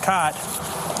get on the cot.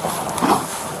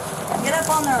 Get up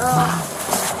on there, Earl.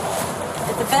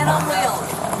 It's the bed on wheels.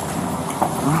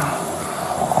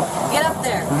 Get up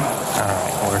there. All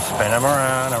right, we're spinning them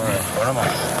around. All right, put them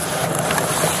up.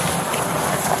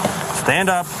 Stand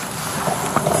up.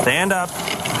 Stand up.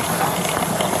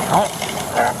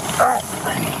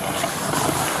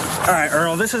 All right,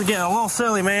 Earl, this is getting a little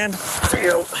silly, man. There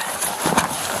you go.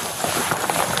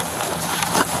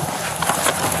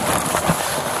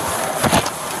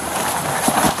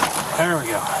 There we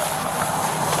go.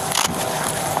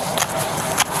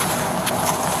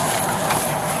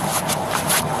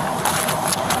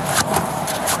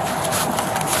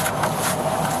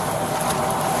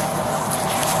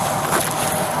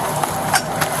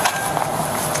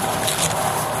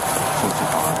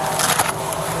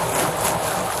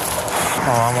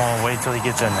 Oh, I'm gonna wait till he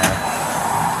gets in there.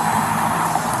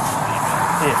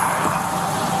 If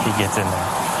he gets in there.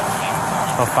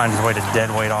 He'll find his way to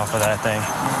dead weight off of that thing.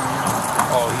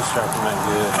 Oh, he's strapping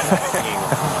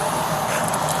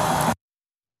that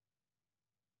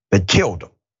They killed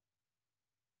him.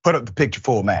 Put up the picture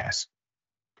full mass.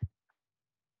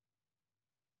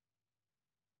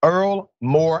 Earl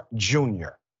Moore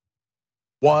Jr.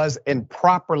 was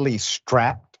improperly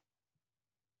strapped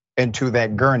into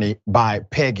that gurney by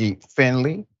Peggy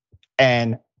Finley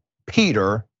and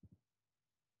Peter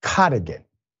Cottigan.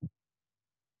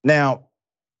 Now,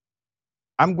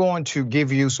 I'm going to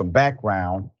give you some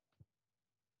background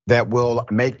that will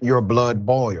make your blood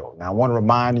boil. Now, I want to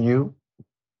remind you,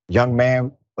 young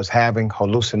man was having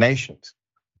hallucinations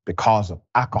because of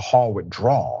alcohol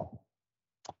withdrawal.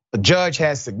 The judge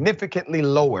has significantly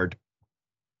lowered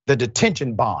the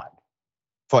detention bond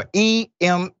for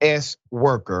EMS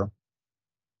worker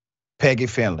Peggy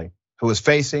Finley, who is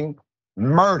facing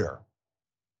murder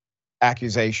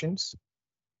accusations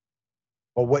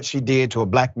for what she did to a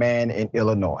black man in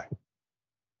Illinois.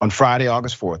 On Friday,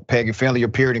 August 4th, Peggy Finley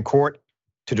appeared in court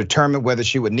to determine whether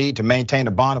she would need to maintain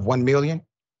a bond of $1 million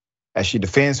as she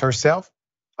defends herself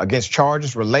against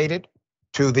charges related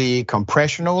to the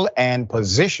compressional and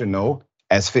positional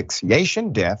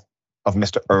asphyxiation death of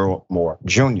Mr. Earl Moore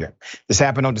Jr. This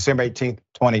happened on December 18th,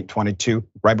 2022,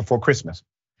 right before Christmas.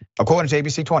 According to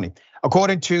ABC 20,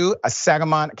 according to a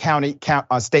Sangamon County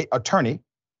State Attorney,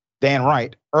 Dan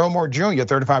Wright, Earl Moore Jr.,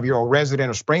 35-year-old resident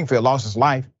of Springfield, lost his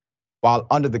life while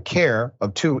under the care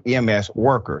of two EMS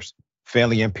workers,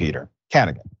 Finley and Peter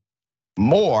Cottigan.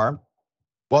 Moore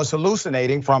was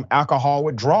hallucinating from alcohol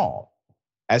withdrawal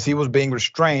as he was being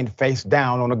restrained face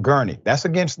down on a gurney. That's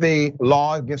against the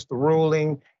law, against the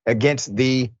ruling, against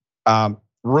the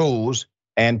rules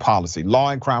and policy. Law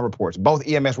and Crime reports. Both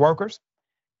EMS workers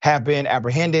have been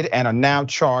apprehended and are now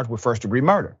charged with first-degree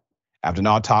murder after an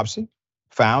autopsy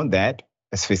found that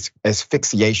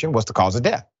asphyxiation was the cause of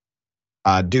death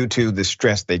due to the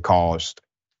stress they caused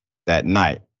that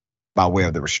night by way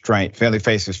of the restraint. Finley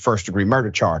faces first-degree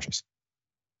murder charges.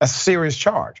 That's a serious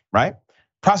charge, right?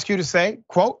 Prosecutors say,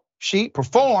 quote, she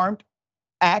performed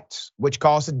acts which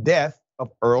caused the death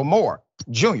of Earl Moore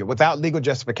Jr. without legal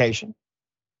justification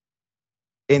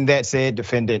in that said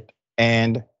defendant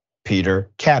and Peter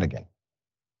Cottigan.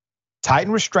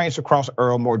 Tightened restraints across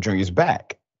Earl Moore Jr.'s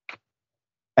back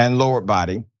and lower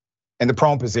body in the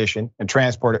prone position and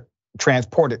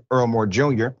transported Earl Moore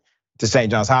Jr. to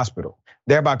St. John's Hospital,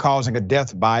 thereby causing a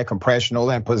death by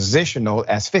compressional and positional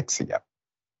asphyxia.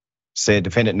 Said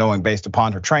defendant, knowing based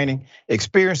upon her training,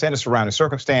 experience, and the surrounding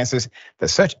circumstances that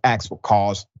such acts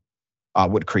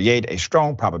would create a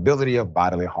strong probability of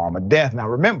bodily harm or death. Now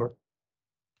remember,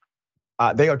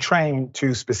 they are trained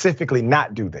to specifically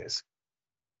not do this.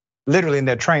 Literally in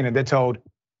their training, they're told,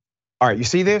 all right, you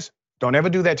see this? Don't ever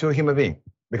do that to a human being.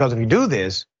 Because if you do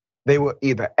this, they will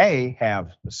either A,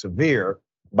 have severe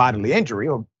bodily injury,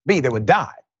 or B, they would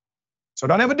die. So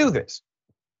don't ever do this.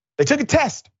 They took a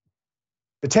test.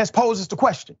 The test poses the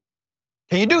question,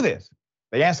 can you do this?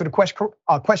 They answer the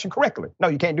question correctly. No,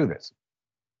 you can't do this.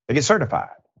 They get certified.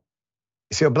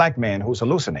 You see a black man who's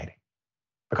hallucinating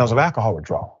because of alcohol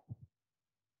withdrawal.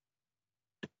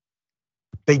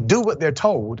 They do what they're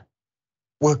told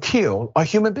will kill a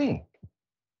human being.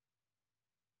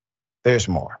 There's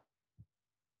more.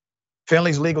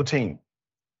 Finley's legal team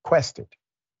requested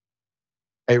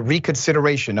a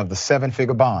reconsideration of the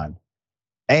 7-figure bond,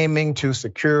 aiming to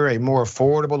secure a more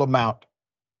affordable amount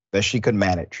that she could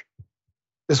manage.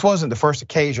 This wasn't the first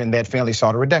occasion that Finley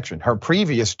sought a reduction. Her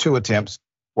previous 2 attempts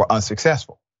were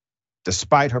unsuccessful.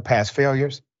 Despite her past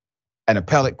failures, an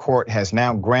appellate court has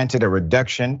now granted a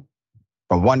reduction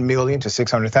from $1 million to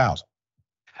 $600,000.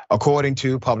 According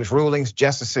to published rulings,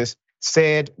 justices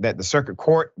said that the circuit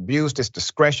court abused its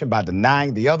discretion by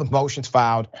denying the other motions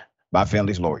filed by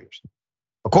Finley's lawyers.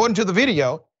 According to the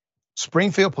video,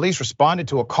 Springfield police responded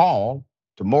to a call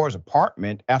to Moore's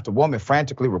apartment after a woman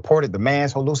frantically reported the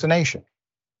man's hallucination.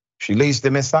 She leads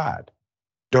them inside,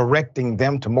 directing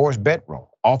them to Moore's bedroom.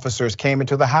 Officers came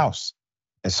into the house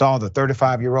and saw the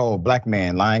 35-year-old black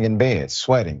man lying in bed,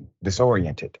 sweating,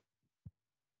 disoriented.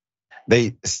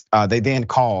 They then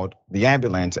called the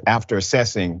ambulance after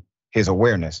assessing his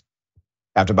awareness.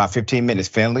 After about 15 minutes,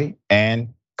 Finley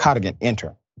and Cottigan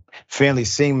enter. Finley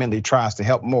seemingly tries to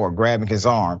help Moore, grabbing his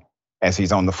arm as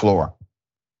he's on the floor.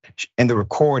 In the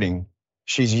recording,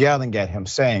 she's yelling at him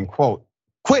saying, quote,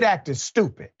 "Quit acting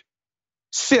stupid.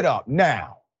 Sit up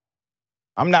now.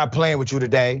 I'm not playing with you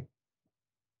today.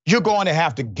 You're going to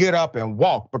have to get up and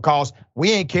walk because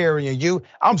we ain't carrying you.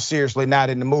 I'm seriously not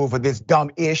in the mood for this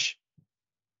dumb ish."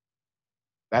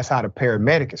 That's how the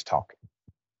paramedic is talking.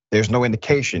 There's no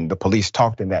indication the police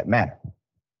talked in that manner.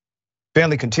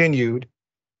 Finley continued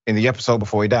in the episode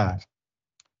before he dies.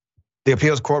 The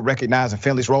appeals court recognizing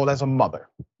Finley's role as a mother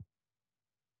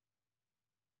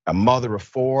of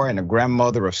 4 and a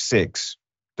grandmother of 6,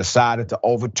 decided to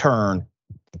overturn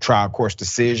the trial court's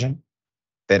decision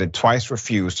that had twice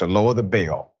refused to lower the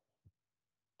bail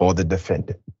for the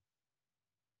defendant.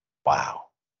 Wow.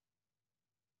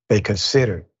 They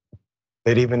considered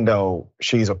that even though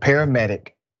she's a paramedic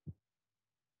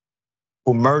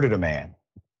who murdered a man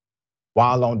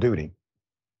while on duty,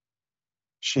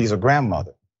 she's a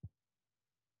grandmother.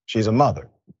 She's a mother.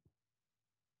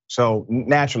 So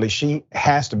naturally, she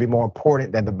has to be more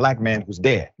important than the black man who's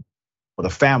dead, or the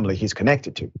family he's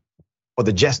connected to, or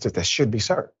the justice that should be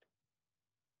served.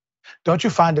 Don't you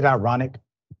find it ironic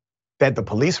that the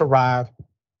police arrive,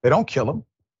 they don't kill him,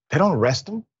 they don't arrest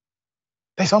him.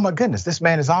 They say, oh my goodness, this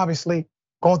man is obviously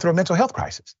going through a mental health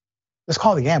crisis. Let's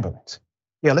call the ambulance.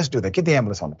 Yeah, let's do that. Get the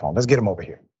ambulance on the phone. Let's get him over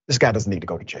here. This guy doesn't need to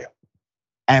go to jail.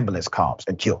 Ambulance comes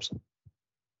and kills him.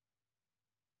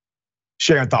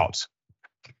 Sharing thoughts.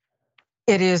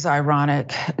 It is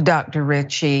ironic, Dr.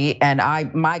 Ritchie,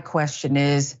 and my question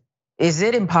is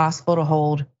it impossible to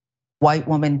hold white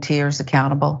woman tears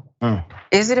accountable?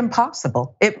 Is it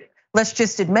impossible? Let's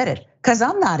just admit it, because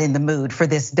I'm not in the mood for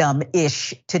this dumb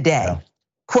ish today. No.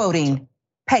 Quoting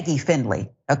Peggy Finley,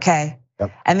 okay?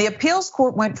 Yep. And the appeals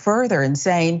court went further in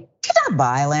saying, she's not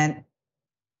violent.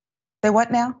 They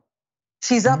what now?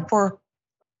 She's up for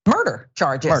murder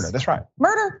charges. Murder, that's right.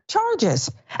 Murder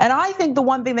charges. And I think the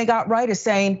one thing they got right is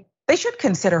saying they should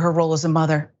consider her role as a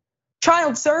mother.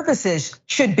 Child services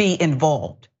should be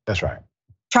involved. That's right.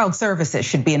 Child services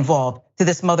should be involved to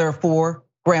this mother of 4,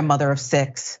 grandmother of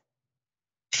 6.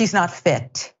 She's not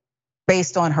fit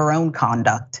based on her own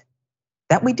conduct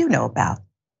that we do know about.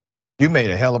 You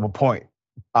made a hell of a point.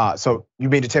 So you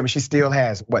mean to tell me she still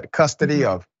has what, custody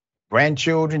of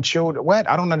grandchildren, children? What?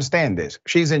 I don't understand this.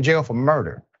 She's in jail for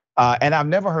murder. And I've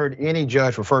never heard any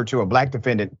judge refer to a black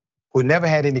defendant who never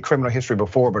had any criminal history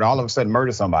before, but all of a sudden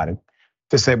murdered somebody,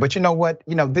 to say, but you know what?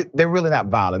 They're really not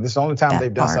violent. This is the only time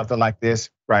they've done something like this,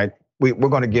 right? We're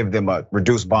gonna give them a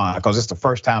reduced bond because it's the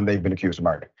first time they've been accused of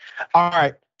murder. All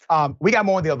right, we got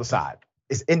more on the other side.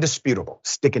 It's indisputable,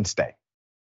 stick and stay.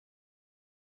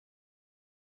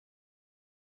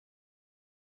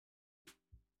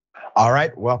 All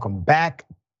right, welcome back.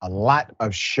 A lot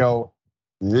of show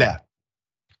left.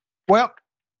 Well,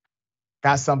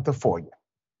 got something for you.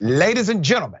 Ladies and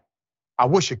gentlemen, I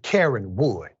wish a Karen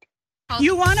would.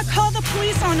 You want to call the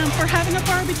police on them for having a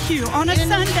barbecue on a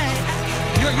Sunday.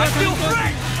 I feel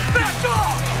free! Back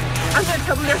off! I'm going to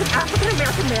tell them there's an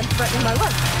African-American man threatening my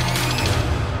life.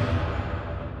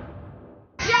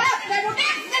 Shut up, and I will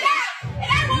not sit out! And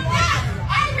I will not!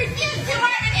 I refuse to!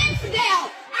 I'm an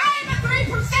infidel! I am a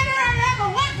 3%er and I'm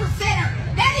a 1%er!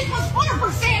 That equals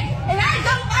 4%! And I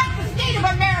don't like the state of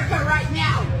America right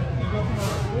now!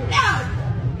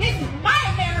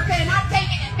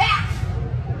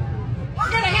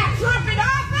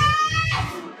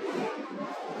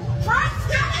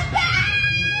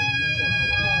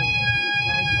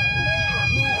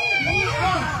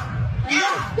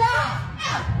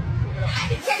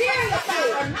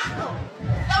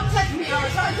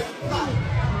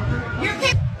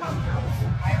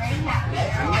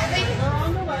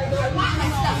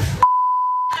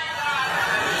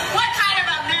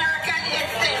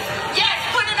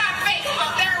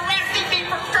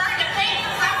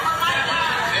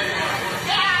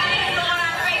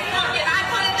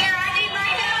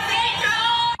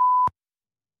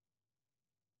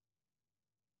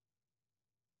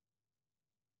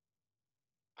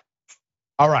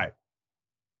 All right.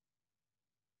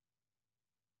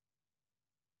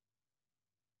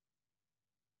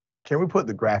 Can we put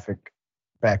the graphic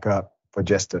back up for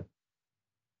just a...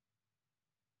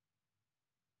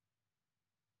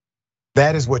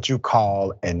 That is what you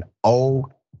call an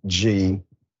OG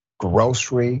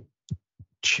grocery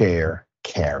chair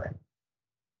Karen.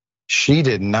 She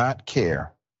did not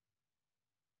care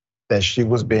that she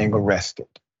was being arrested.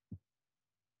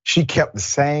 She kept the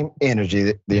same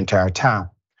energy the entire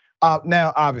time.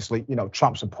 Now, obviously,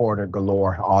 Trump supporter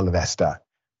galore, all of that stuff.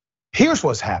 Here's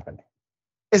what's happening.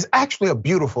 It's actually a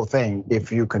beautiful thing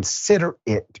if you consider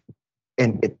it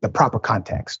in the proper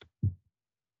context.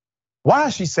 Why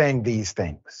is she saying these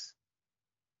things?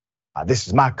 This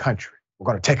is my country. We're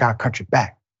gonna take our country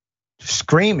back.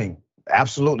 Screaming,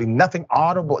 absolutely nothing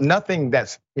audible, nothing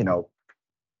that's,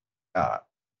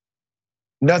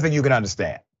 nothing you can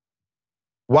understand.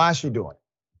 Why is she doing it?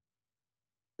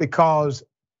 Because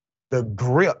the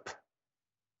grip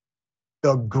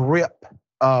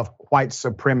of white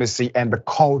supremacy and the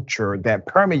culture that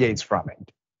permeates from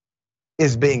it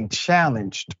is being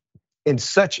challenged in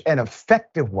such an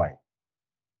effective way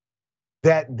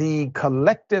that the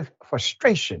collective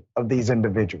frustration of these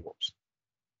individuals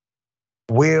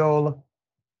will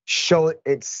show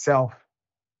itself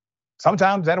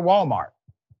sometimes at a Walmart.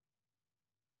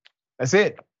 That's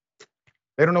it.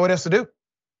 They don't know what else to do.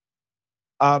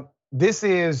 This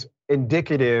is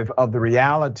indicative of the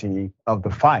reality of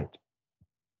the fight.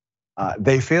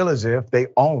 They feel as if they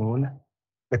own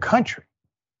the country.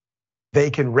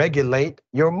 They can regulate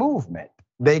your movement.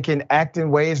 They can act in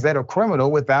ways that are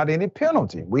criminal without any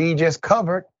penalty. We just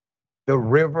covered the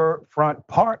Riverfront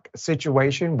Park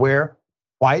situation where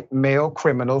white male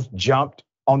criminals jumped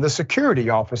on the security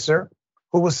officer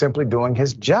who was simply doing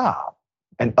his job,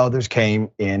 and others came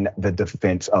in the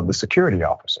defense of the security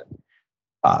officer.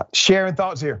 Sharing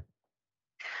thoughts here.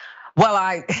 Well,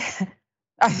 I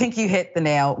think you hit the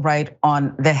nail right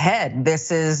on the head.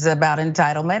 This is about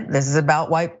entitlement. This is about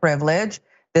white privilege.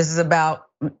 This is about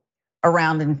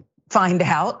around and find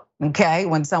out, okay,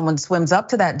 when someone swims up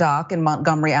to that dock in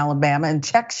Montgomery, Alabama and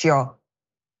checks you.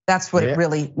 That's what it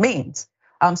really means.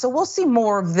 So we'll see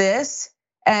more of this,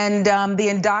 and the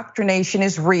indoctrination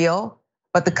is real,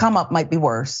 but the come up might be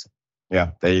worse.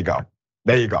 Yeah, there you go.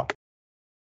 There you go.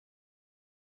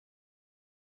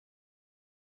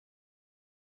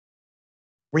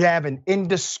 We have an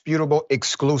indisputable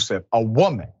exclusive. A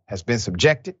woman has been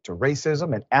subjected to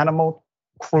racism and animal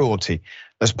cruelty.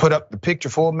 Let's put up the picture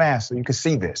full mass so you can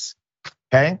see this,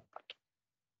 okay?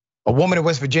 A woman in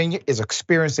West Virginia is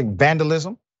experiencing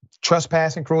vandalism,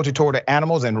 trespassing, cruelty toward her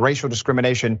animals, and racial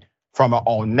discrimination from her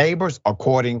own neighbors,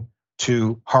 according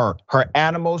to her. Her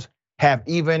animals have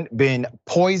even been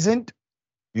poisoned.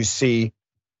 You see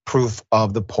proof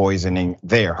of the poisoning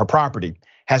there. Her property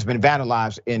has been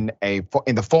vandalized in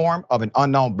the form of an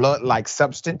unknown blood-like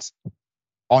substance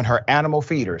on her animal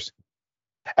feeders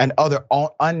and other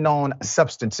unknown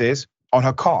substances on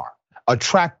her car,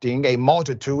 attracting a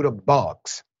multitude of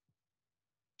bugs.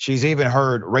 She's even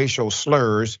heard racial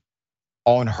slurs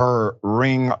on her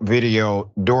Ring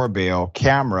video doorbell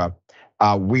camera.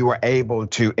 We were able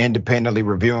to independently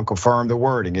review and confirm the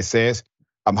wording. It says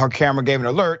her camera gave an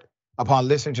alert upon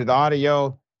listening to the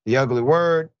audio. The ugly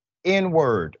word,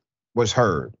 N-word, was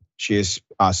heard. She is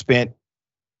spent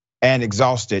and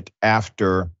exhausted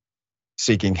after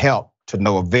seeking help to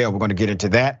no avail. We're going to get into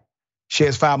that. She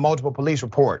has filed multiple police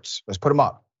reports. Let's put them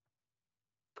up.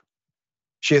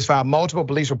 She has filed multiple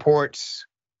police reports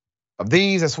of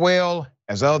these as well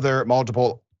as other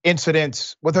multiple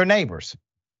incidents with her neighbors,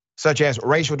 such as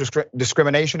racial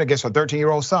discrimination against her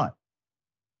 13-year-old son,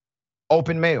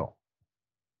 open mail,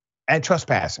 and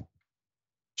trespassing.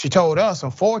 She told us,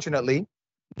 unfortunately,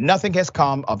 nothing has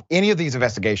come of any of these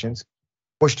investigations,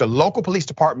 which the local police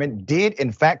department did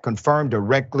in fact confirm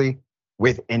directly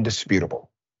with Indisputable.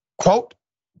 Quote,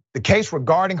 the case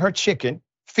regarding her chicken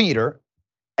feeder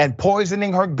and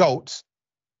poisoning her goats,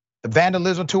 the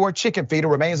vandalism to her chicken feeder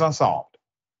remains unsolved.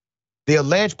 The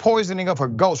alleged poisoning of her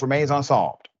goats remains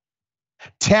unsolved.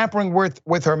 Tampering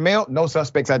with her mail, no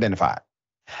suspects identified.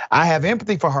 I have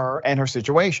empathy for her and her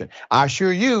situation. I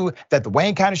assure you that the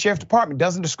Wayne County Sheriff's Department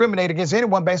doesn't discriminate against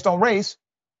anyone based on race,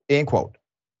 end quote.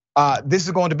 This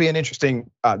is going to be an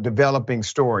interesting developing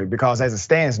story because as it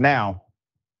stands now,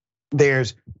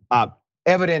 there's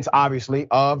evidence obviously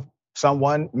of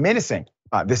someone menacing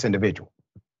this individual.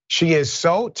 She is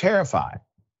so terrified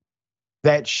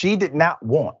that she did not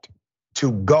want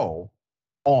to go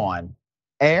on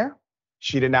air.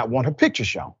 She did not want her picture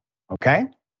shown, okay?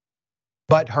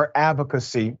 But her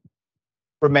advocacy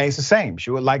remains the same.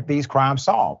 She would like these crimes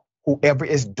solved. whoever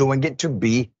is doing it to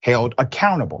be held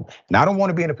accountable. And I don't want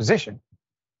to be in a position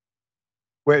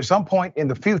where at some point in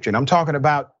the future, and I'm talking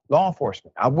about law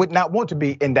enforcement, I would not want to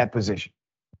be in that position,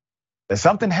 that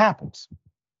something happens.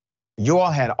 You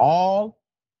all had all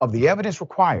of the evidence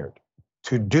required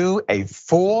to do a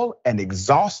full and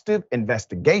exhaustive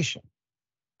investigation.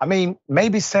 I mean,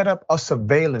 maybe set up a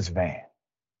surveillance van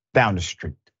down the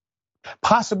street,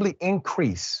 possibly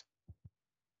increase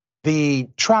the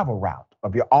travel route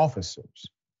of your officers,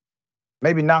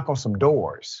 maybe knock on some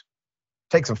doors,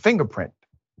 take some fingerprint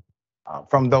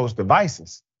from those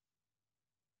devices,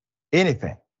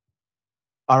 anything.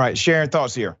 All right, sharing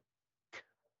thoughts here.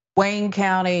 Wayne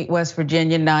County, West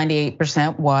Virginia,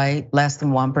 98% white, less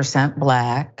than 1%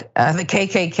 black. The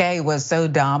KKK was so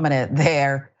dominant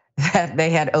there that they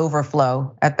had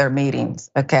overflow at their meetings,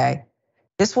 okay?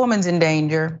 This woman's in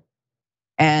danger,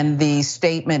 and the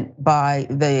statement by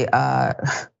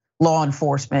the law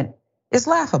enforcement is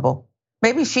laughable.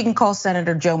 Maybe she can call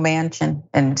Senator Joe Manchin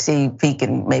and see if he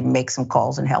can maybe make some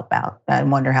calls and help out. I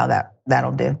wonder how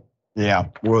that'll do. Yeah,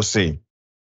 we'll see.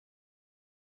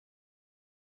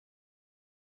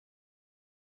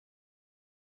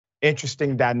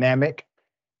 Interesting dynamic.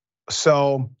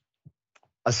 So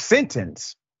a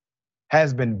sentence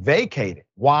has been vacated.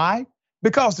 Why?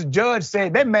 Because the judge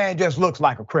said that man just looks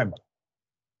like a criminal.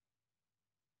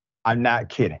 I'm not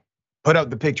kidding. Put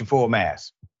up the picture full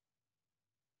mask.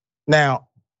 Now,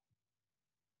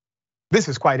 this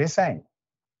is quite insane.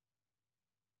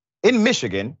 In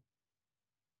Michigan,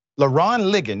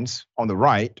 LaRon Liggins on the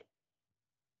right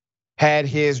had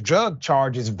his drug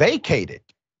charges vacated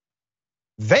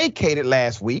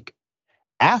last week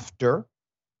after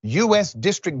US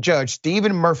District Judge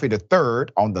Stephen Murphy III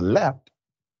on the left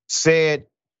said,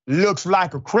 looks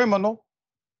like a criminal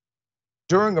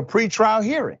during a pretrial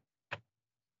hearing,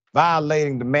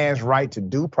 violating the man's right to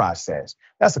due process.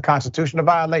 That's a constitutional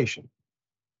violation.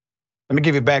 Let me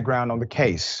give you background on the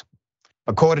case.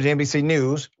 According to NBC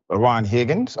News, LaRon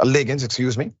Liggins,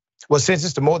 was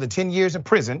sentenced to more than 10 years in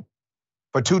prison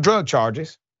for 2 drug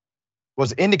charges,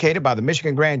 was indicated by the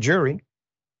Michigan grand jury,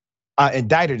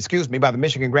 indicted by the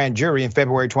Michigan grand jury in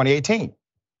February 2018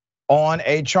 on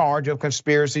a charge of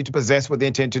conspiracy to possess with the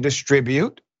intent to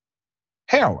distribute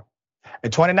heroin. In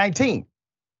 2019,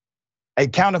 a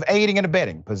count of aiding and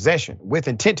abetting possession with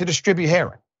intent to distribute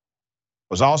heroin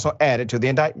was also added to the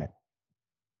indictment.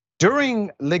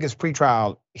 During Liggins'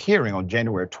 pretrial hearing on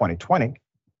January 2020,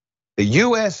 the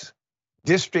US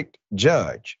District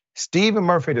Judge Stephen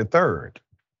Murphy III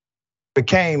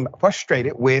became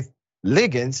frustrated with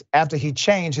Liggins after he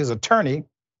changed his attorney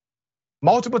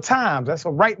multiple times. That's a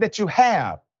right that you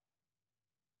have,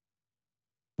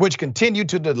 which continued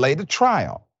to delay the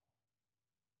trial.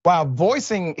 While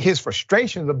voicing his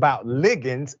frustrations about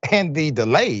Liggins and the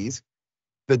delays,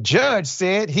 the judge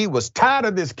said he was tired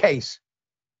of this case.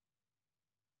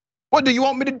 What do you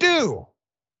want me to do?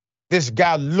 This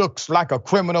guy looks like a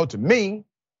criminal to me.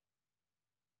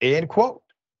 End quote.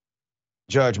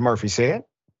 Judge Murphy said,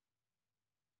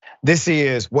 this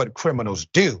is what criminals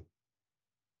do.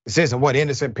 This isn't what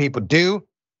innocent people do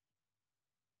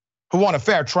who want a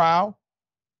fair trial.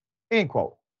 End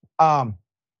quote.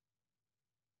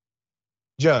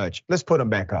 Judge, let's put him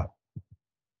back up.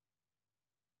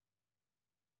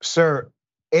 Sir,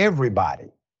 everybody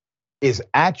is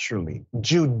actually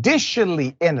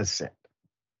judicially innocent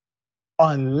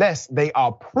unless they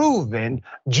are proven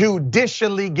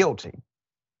judicially guilty.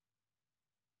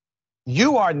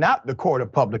 You are not the court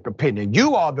of public opinion.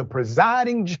 You are the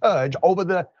presiding judge over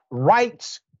the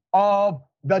rights of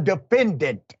the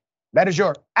defendant. That is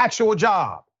your actual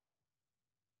job.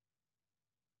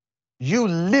 You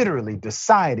literally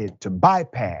decided to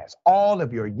bypass all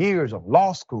of your years of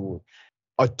law school,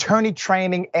 attorney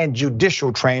training, and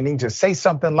judicial training to say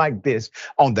something like this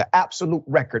on the absolute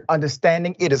record,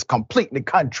 understanding it is completely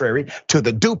contrary to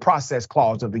the due process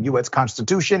clause of the US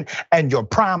Constitution and your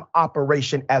prime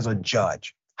operation as a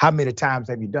judge. How many times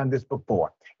have you done this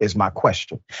before is my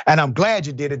question. And I'm glad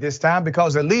you did it this time,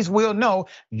 because at least we'll know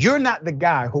you're not the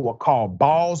guy who will call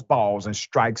balls, balls, and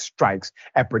strikes, strikes,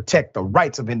 and protect the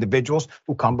rights of individuals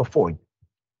who come before you.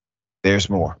 There's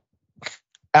more.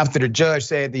 After the judge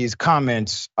said these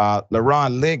comments,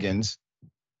 LaRon Liggins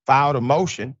filed a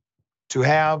motion to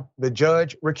have the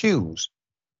judge recused,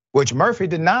 which Murphy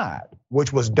denied,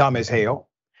 which was dumb as hell.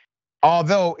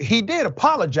 Although he did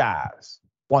apologize,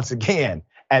 once again,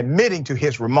 admitting to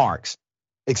his remarks,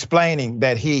 explaining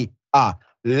that he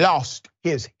lost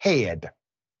his head,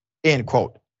 end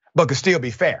quote, but could still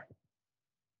be fair,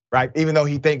 right? Even though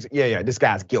he thinks, yeah, this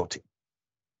guy's guilty.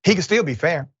 He could still be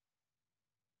fair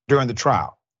during the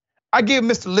trial. I give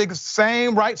Mr. Liggins the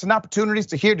same rights and opportunities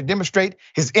to hear to demonstrate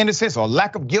his innocence or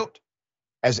lack of guilt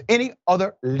as any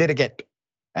other litigant.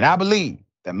 And I believe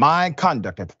that my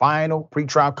conduct at the final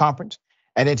pretrial conference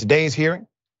and in today's hearing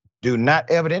do not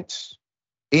evidence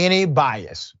any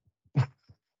bias.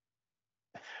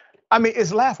 I mean,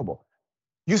 it's laughable.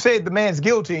 You say the man's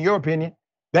guilty in your opinion.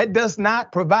 That does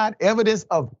not provide evidence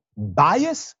of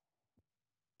bias?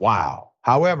 Wow.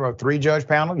 However, a 3-judge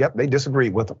panel, yep, they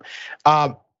disagreed with him.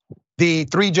 The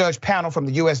 3-judge panel from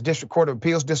the US District Court of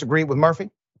Appeals disagreed with Murphy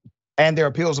and their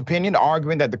appeals opinion,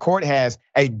 arguing that the court has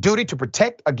a duty to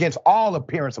protect against all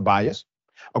appearance of bias.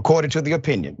 According to the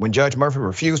opinion, when Judge Murphy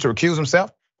refused to recuse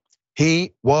himself,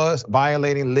 he was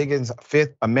violating Liggins'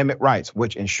 Fifth Amendment rights,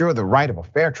 which ensure the right of a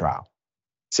fair trial.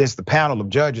 Since the panel of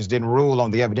judges didn't rule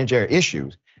on the evidentiary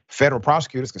issues, federal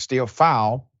prosecutors could still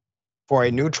file for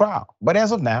a new trial. But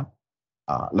as of now,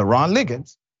 LaRon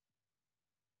Liggins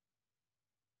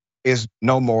is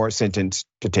no more sentenced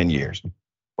to 10 years.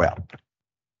 Well,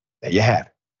 there you have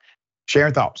it.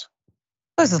 Sharing thoughts.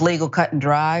 This is legal cut and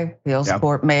dry. Appeals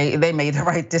court made the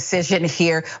right decision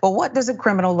here. Well, what does a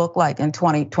criminal look like in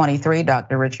 2023,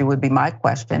 Dr. Ritchie, would be my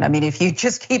question. I mean, if you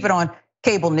just keep it on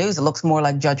cable news, it looks more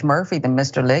like Judge Murphy than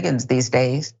Mr. Liggins these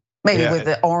days. Maybe with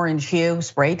the orange hue,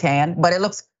 spray tan, but it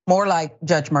looks more like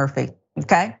Judge Murphy,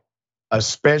 okay?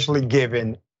 Especially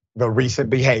given the recent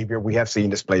behavior we have seen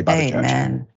displayed by the judge.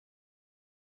 Amen.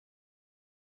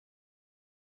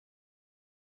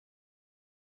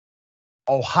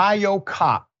 Ohio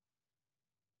cop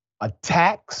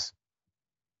attacks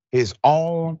his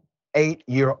own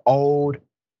 8-year-old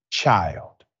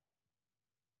child.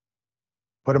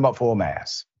 Put him up for a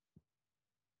mass.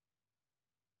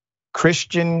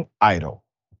 Christian Idol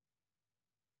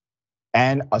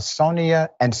and a Sonia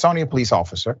police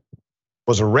officer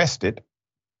was arrested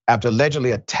after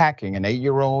allegedly attacking an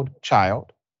 8-year-old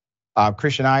child.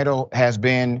 Christian Idol has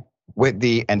been with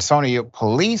the Ansonia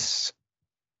police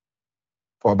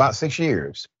for about 6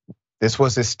 years. This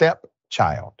was his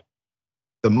stepchild.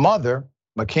 The mother,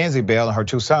 Mackenzie Bell, and her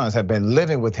 2 sons have been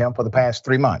living with him for the past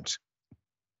 3 months.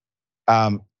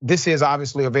 This is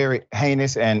obviously a very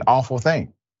heinous and awful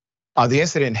thing. The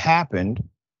incident happened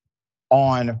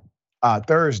on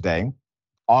Thursday,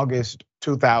 August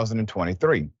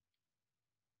 2023.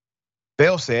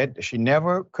 Bell said she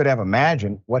never could have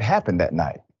imagined what happened that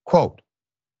night. Quote,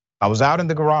 I was out in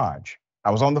the garage.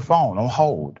 I was on the phone, on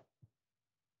hold,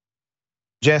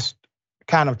 just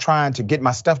kind of trying to get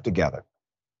my stuff together.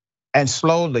 And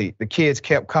slowly the kids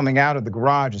kept coming out of the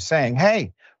garage and saying,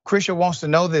 hey, Christian wants to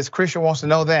know this, Christian wants to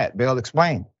know that, Bell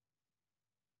explained.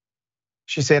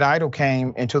 She said Idol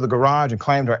came into the garage and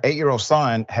claimed her 8-year-old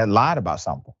son had lied about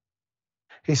something.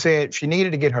 He said she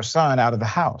needed to get her son out of the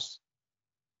house.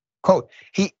 Quote,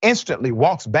 he instantly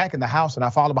walks back in the house and I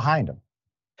follow behind him.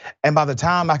 And by the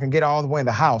time I can get all the way in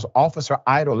the house, Officer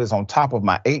Idol is on top of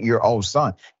my 8-year-old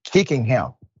son, kicking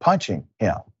him, punching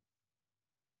him.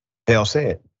 Bell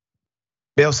said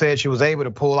she was able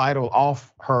to pull Idol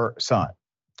off her son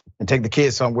and take the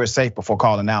kids somewhere safe before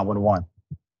calling 911.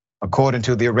 According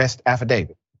to the arrest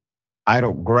affidavit,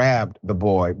 Idol grabbed the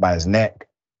boy by his neck,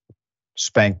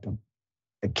 spanked him,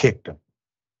 and kicked him.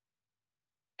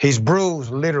 He's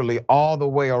bruised literally all the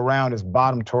way around his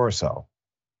bottom torso.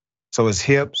 So his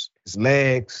hips, his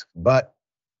legs, butt,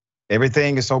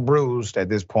 everything is so bruised at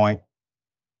this point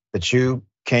that you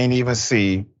can't even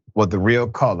see what the real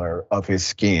color of his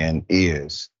skin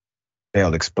is,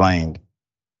 Bell explained.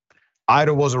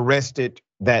 Idol was arrested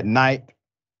that night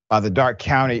by the Darke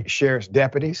County Sheriff's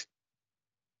deputies.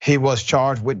 He was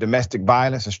charged with domestic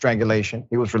violence and strangulation.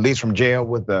 He was released from jail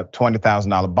with a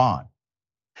 $20,000 bond.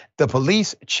 The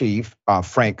police chief,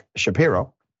 Frank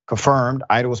Shapiro, confirmed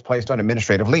Idol was placed on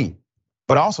administrative leave,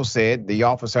 but also said the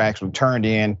officer actually turned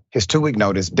in his 2-week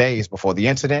notice days before the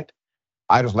incident.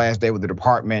 Idol's last day with the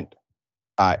department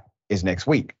is next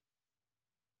week.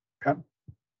 Okay.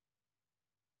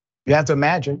 You have to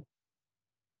imagine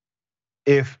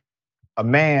if a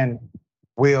man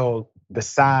will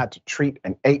decide to treat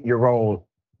an 8-year-old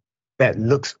that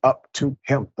looks up to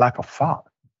him like a father.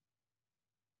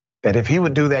 That if he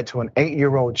would do that to an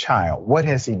 8-year-old child, what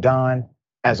has he done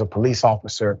as a police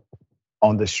officer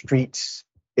on the streets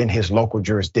in his local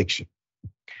jurisdiction?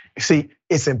 You see,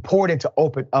 it's important to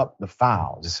open up the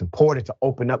files. It's important to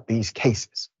open up these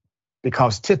cases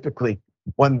because typically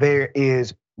when there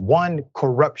is one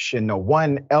corruption or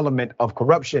one element of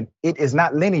corruption, it is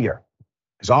not linear.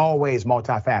 It's always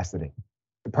multifaceted.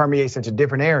 It permeates into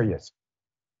different areas.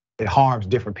 It harms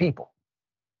different people.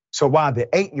 So while the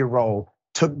 8-year-old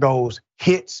took those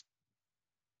hits,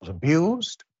 was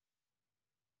abused,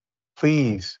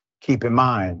 please keep in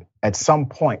mind at some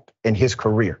point in his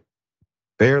career,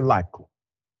 very likely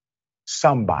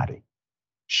somebody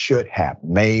should have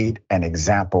made an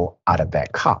example out of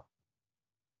that cop,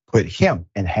 put him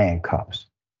in handcuffs,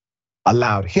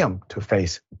 allowed him to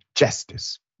face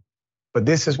justice. But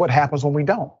this is what happens when we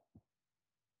don't.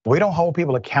 We don't hold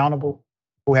people accountable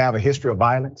who have a history of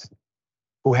violence,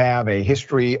 who have a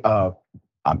history of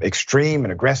extreme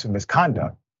and aggressive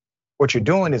misconduct. What you're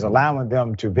doing is allowing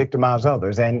them to victimize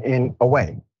others, and in a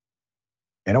way,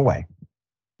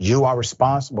 you are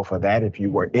responsible for that if you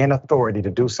were in authority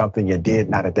to do something you did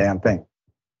not a damn thing.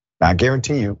 Now, I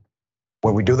guarantee you,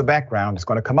 when we do the background, it's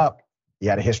gonna come up. You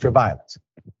had a history of violence.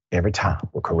 Every time,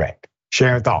 we're correct.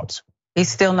 Sharing thoughts. He's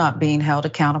still not being held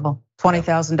accountable.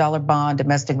 $20,000 bond,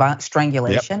 domestic violence,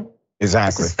 strangulation. Yep,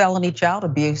 exactly. This is felony child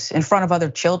abuse in front of other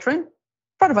children.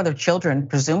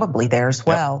 Presumably there as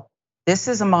well. Yep. This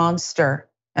is a monster.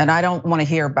 And I don't want to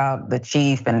hear about the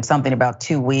chief and something about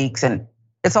 2 weeks, and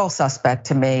it's all suspect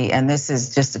to me. And this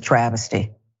is just a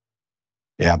travesty.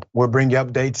 Yeah, we'll bring you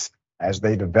updates as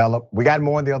they develop. We got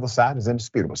more on the other side. It's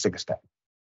indisputable. Stick a step.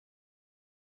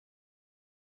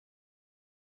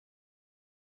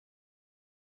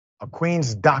 A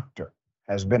Queens doctor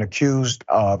has been accused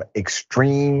of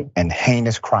extreme and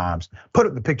heinous crimes. Put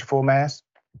up the picture full mass.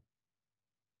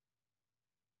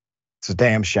 It's a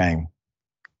damn shame.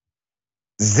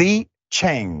 Z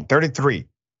Chang, 33,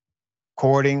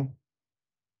 according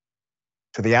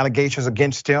to the allegations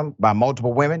against him by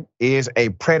multiple women, is a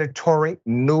predatory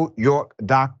New York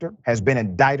doctor, has been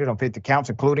indicted on 50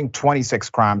 counts, including 26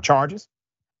 crime charges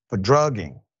for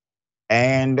drugging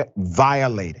and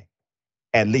violating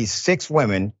at least 6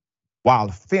 women while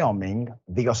filming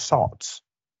the assaults.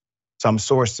 Some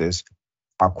sources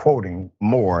are quoting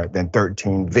more than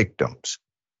 13 victims.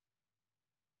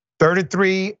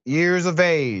 33 years of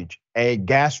age, a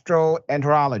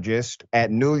gastroenterologist at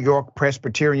New York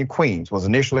Presbyterian Queens was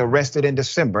initially arrested in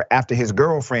December after his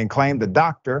girlfriend claimed the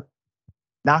doctor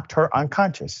knocked her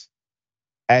unconscious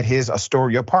at his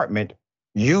Astoria apartment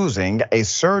using a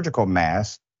surgical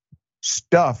mask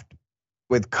stuffed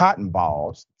with cotton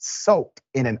balls soaked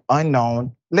in an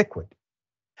unknown liquid.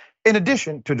 In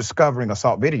addition to discovering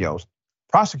assault videos,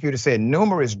 prosecutors said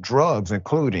numerous drugs,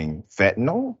 including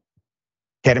fentanyl,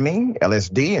 ketamine,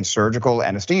 LSD, and surgical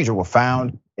anesthesia were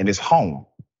found in his home.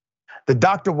 The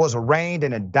doctor was arraigned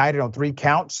and indicted on 3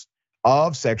 counts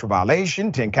of sexual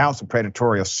violation, 10 counts of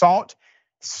predatory assault,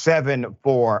 7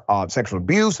 for sexual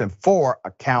abuse, and 4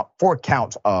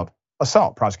 counts of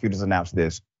assault. Prosecutors announced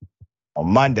this on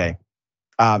Monday.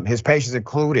 His patients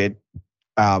included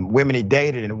women he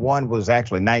dated, and one was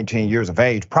actually 19 years of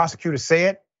age. Prosecutors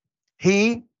said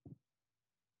he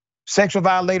sexually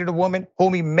violated a woman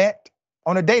whom he met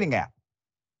on a dating app.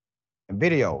 In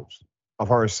videos of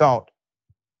her assault,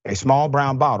 a small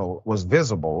brown bottle was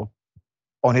visible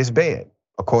on his bed,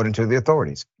 according to the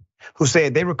authorities, who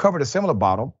said they recovered a similar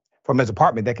bottle from his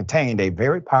apartment that contained a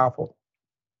very powerful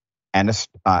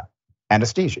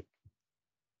anesthesia.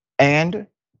 And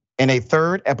in a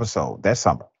third episode that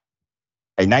summer,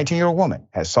 a 19-year-old woman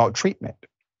has sought treatment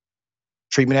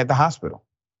at the hospital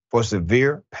for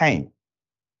severe pain.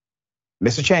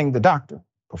 Mr. Chang, the doctor,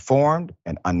 performed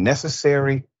an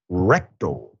unnecessary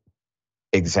rectal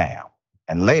exam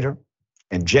and later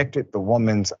injected the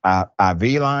woman's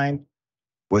IV line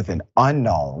with an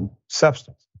unknown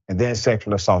substance and then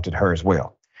sexually assaulted her as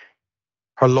well.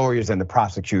 Her lawyers and the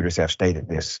prosecutors have stated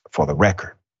this for the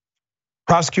record.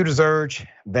 Prosecutors urge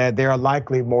that there are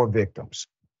likely more victims,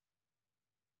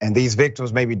 and these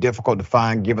victims may be difficult to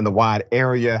find given the wide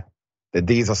area that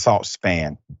these assaults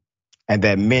span, and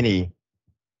that many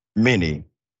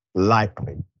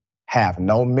likely have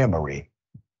no memory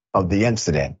of the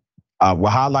incident. We're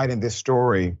highlighting this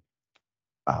story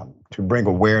to bring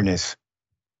awareness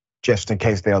just in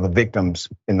case there are other victims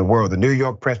in the world. The New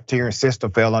York Presbyterian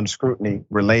system fell under scrutiny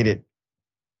related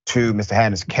to Mr.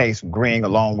 Haddon's case, agreeing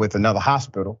along with another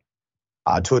hospital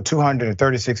to a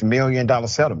 $236 million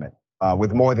settlement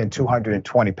with more than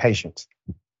 220 patients.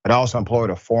 It also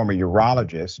employed a former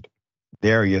urologist,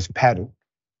 Darius Padu,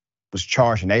 was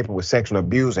charged in April with sexually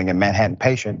abusing a Manhattan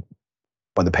patient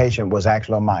when the patient was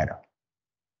actually a minor.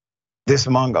 This,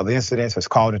 among other incidents, has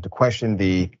called into question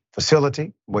the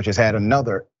facility, which has had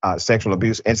another sexual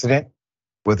abuse incident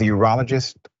with a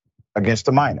urologist against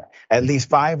a minor. At least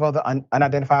 5 other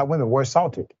unidentified women were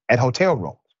assaulted at hotel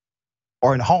rooms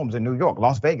or in homes in New York,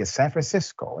 Las Vegas, San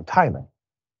Francisco, and Thailand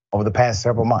over the past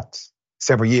several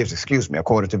years,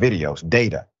 according to videos,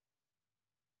 data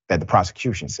that the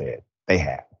prosecution said they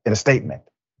have. In a statement,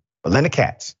 Belinda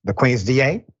Katz, the Queens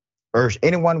DA, urged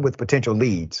anyone with potential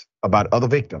leads about other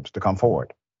victims to come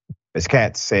forward. Ms.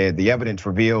 Katz said the evidence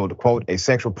revealed, quote, a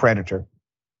sexual predator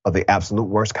of the absolute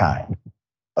worst kind,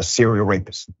 a serial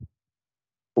rapist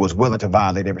who was willing to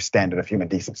violate every standard of human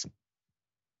decency.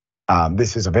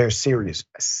 This is a very serious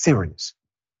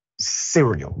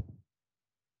serial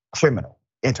criminal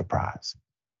enterprise.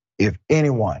 If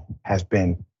anyone has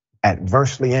been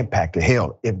adversely impacted,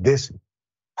 hell, if this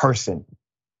person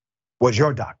was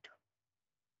your doctor,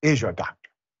 is your doctor,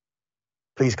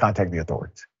 please contact the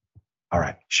authorities. All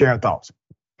right, share your thoughts.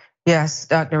 Yes,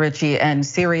 Dr. Ritchie, and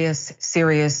serious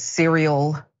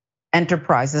serial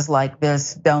enterprises like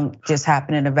this don't just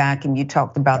happen in a vacuum. You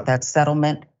talked about that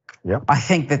settlement. Yep. I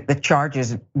think that the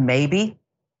charges maybe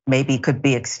could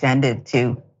be extended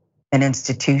to an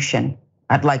institution.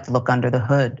 I'd like to look under the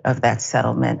hood of that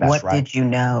settlement. What did you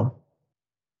know?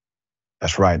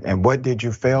 That's right. And what did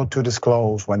you fail to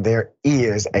disclose when there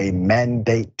is a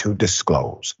mandate to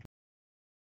disclose?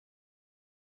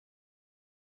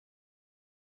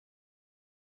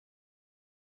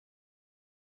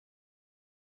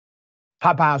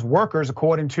 Popeye's workers,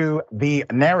 according to the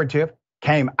narrative,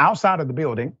 came outside of the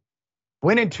building,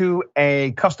 went into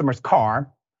a customer's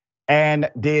car, and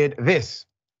did this.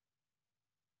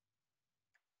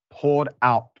 Pulled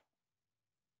out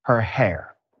her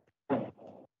hair.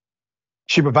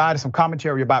 She provided some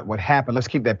commentary about what happened. Let's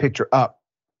keep that picture up.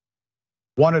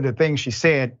 One of the things she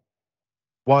said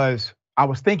was, I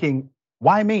was thinking,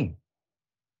 why me?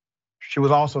 She was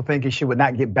also thinking she would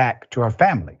not get back to her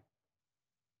family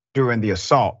during the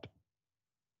assault.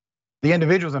 The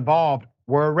individuals involved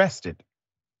were arrested.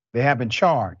 They have been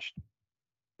charged.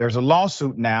 There's a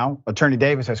lawsuit now. Attorney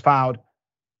Davis has filed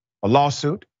a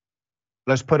lawsuit.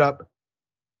 Let's put up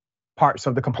parts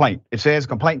of the complaint. It says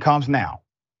complaint comes now.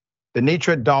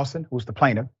 Denitra Dawson, who's the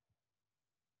plaintiff,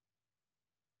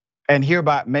 and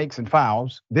hereby makes and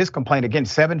files this complaint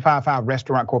against 755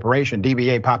 Restaurant Corporation,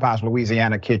 DBA Popeyes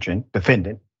Louisiana Kitchen,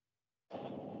 defendant,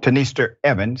 Denise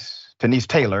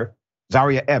Taylor,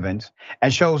 Zaria Evans,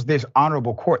 and shows this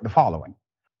honorable court the following.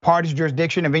 Parties,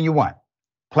 jurisdiction, and venue 1.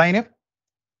 Plaintiff,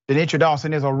 Denitra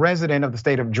Dawson, is a resident of the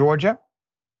state of Georgia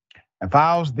and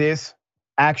files this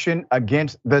action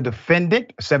against the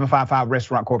defendant, 755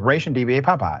 Restaurant Corporation, DBA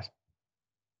Popeyes,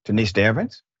 Denise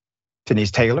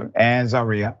Taylor, and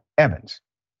Zaria Evans,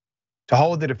 to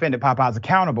hold the defendant Popeyes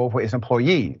accountable for its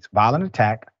employees' violent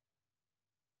attack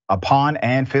upon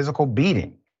and physical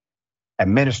beating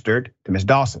administered to Ms.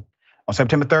 Dawson on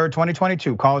September 3rd,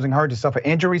 2022, causing her to suffer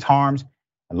injuries, harms,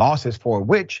 and losses for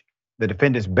which the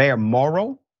defendants bear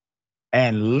moral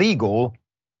and legal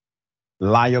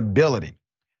liability.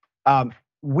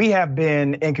 We have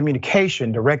been in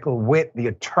communication directly with the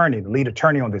attorney, the lead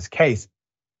attorney on this case.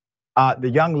 The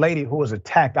young lady who was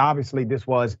attacked, obviously this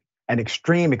was an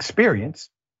extreme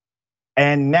experience.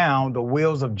 And now the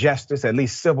wheels of justice, at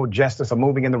least civil justice, are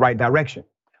moving in the right direction.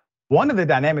 One of the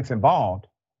dynamics involved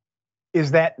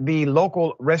is that the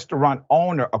local restaurant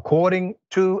owner, according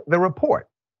to the report,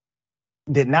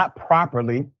 did not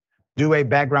properly do a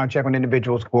background check on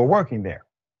individuals who are working there.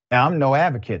 Now, I'm no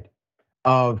advocate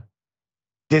of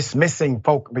dismissing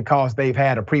folk because they've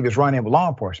had a previous run-in with law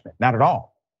enforcement, not at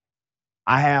all.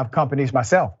 I have companies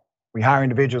myself. We hire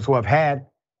individuals who have had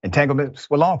entanglements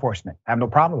with law enforcement. I have no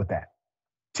problem with that.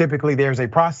 Typically, there's a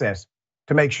process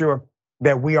to make sure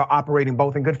that we are operating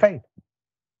both in good faith.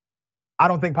 I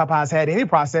don't think Popeyes had any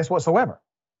process whatsoever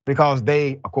because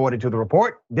they, according to the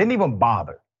report, didn't even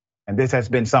bother. And this has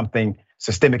been something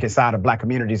systemic inside of Black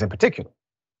communities in particular.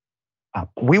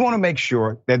 We want to make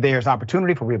sure that there's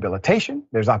opportunity for rehabilitation,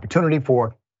 there's opportunity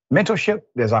for mentorship,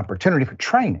 there's opportunity for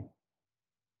training.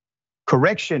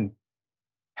 Correction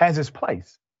has its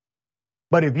place.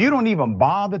 But if you don't even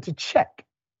bother to check,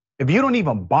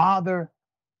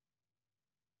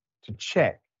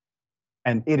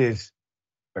 and it is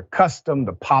the custom,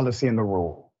 the policy, and the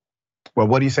rule, well,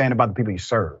 what are you saying about the people you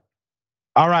serve?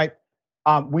 All right,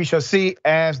 we shall see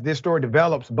as this story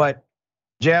develops, but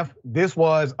Jeff, this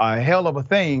was a hell of a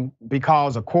thing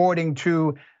because according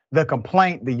to the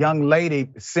complaint, the young lady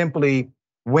simply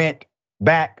went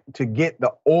back to get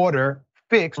the order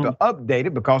fixed or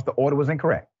updated because the order was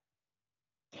incorrect.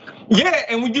 Yeah,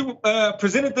 and when you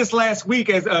presented this last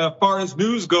week as far as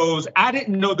news goes, I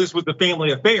didn't know this was a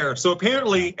family affair. So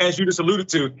apparently, as you just alluded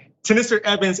to, Denitra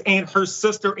Evans and her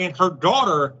sister and her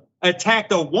daughter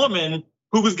attacked a woman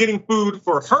who was getting food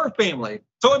for her family.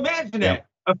 So imagine that.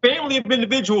 A family of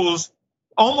individuals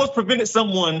almost prevented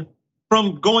someone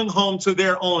from going home to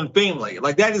their own family.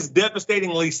 Like that is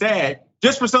devastatingly sad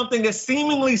just for something that's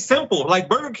seemingly simple. Like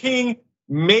Burger King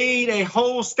made a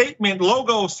whole statement,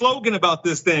 logo, slogan about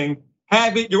this thing,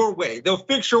 have it your way. They'll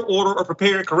fix your order or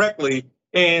prepare it correctly.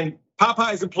 And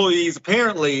Popeye's employees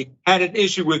apparently had an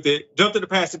issue with it, jumped in the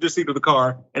passenger seat of the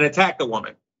car and attacked the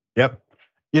woman. Yep.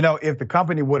 You know, if the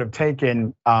company would have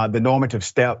taken the normative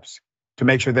steps to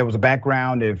make sure there was a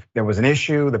background, if there was an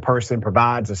issue, the person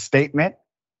provides a statement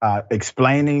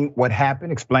explaining what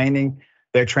happened, explaining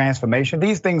their transformation.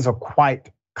 These things are quite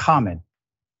common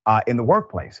in the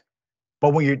workplace.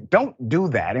 But when you don't do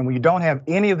that, and when you don't have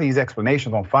any of these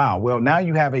explanations on file, well, now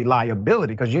you have a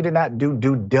liability because you did not do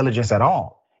due diligence at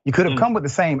all. You could have come with the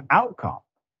same outcome,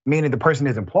 meaning the person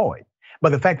is employed.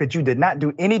 But the fact that you did not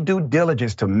do any due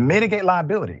diligence to mitigate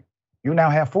liability, you now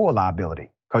have full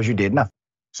liability because you did nothing.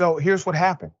 So here's what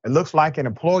happened. It looks like an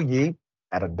employee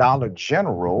at a Dollar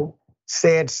General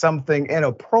said something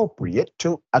inappropriate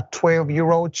to a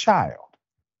 12-year-old child.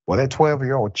 Well, that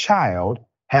 12-year-old child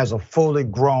has a fully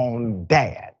grown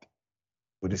dad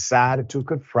who decided to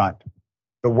confront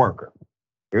the worker.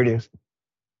 Here it is.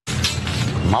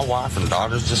 My wife and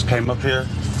daughters just came up here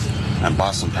and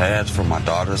bought some pads for my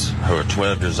daughters who are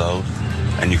 12 years old,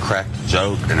 and you cracked a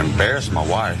joke and embarrassed my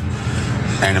wife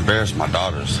and embarrassed my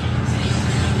daughters.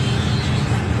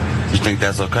 You think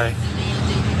that's okay?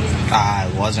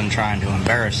 I wasn't trying to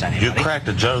embarrass anybody. You cracked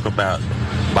a joke about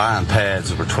buying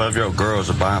pads, where 12-year-old girls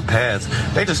are buying pads.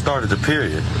 They just started the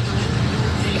period.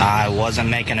 I wasn't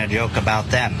making a joke about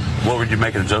them. What were you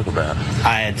making a joke about?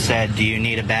 I had said, do you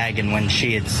need a bag? And when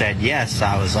she had said yes,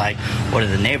 I was like, what do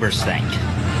the neighbors think?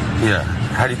 Yeah,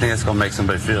 how do you think that's gonna make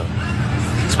somebody feel?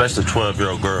 Especially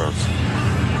 12-year-old girls.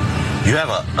 You have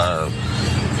a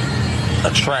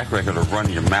track record of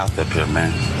running your mouth up here,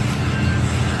 man.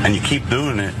 And you keep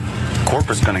doing it,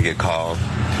 corporate's gonna get called.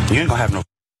 You ain't gonna have no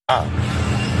job.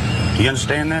 You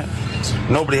understand that?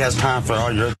 Nobody has time for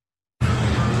all your...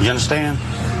 You understand?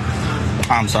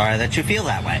 I'm sorry that you feel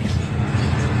that way.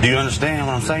 Do you understand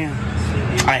what I'm saying?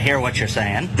 I hear what you're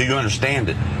saying. Do you understand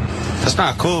it? That's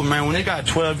not cool, man. When they got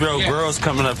 12-year-old girls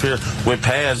coming up here with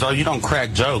pads, you don't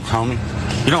crack jokes, homie.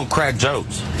 You don't crack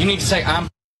jokes. You need to say, I'm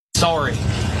sorry.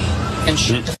 And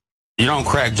you don't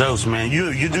crack jokes, man.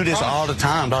 You do this all the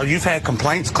time, dog. You've had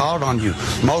complaints called on you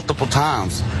multiple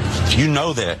times. You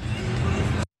know that.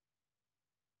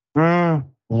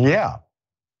 Yeah.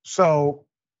 So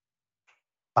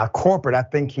by corporate, I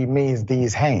think he means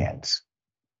these hands.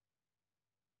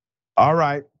 All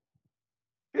right.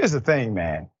 Here's the thing,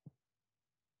 man.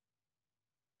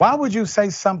 Why would you say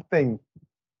something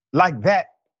like that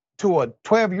to a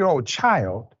 12-year-old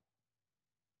child?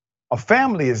 A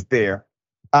family is there.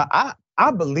 I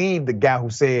believe the guy who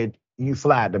said you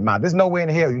flied the mouth. There's no way in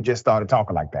hell you just started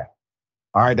talking like that.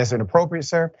 All right, that's inappropriate,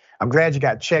 sir. I'm glad you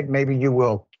got checked. Maybe you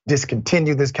will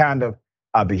discontinue this kind of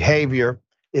behavior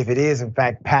if it is in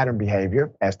fact pattern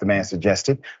behavior, as the man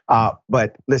suggested.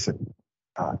 But listen,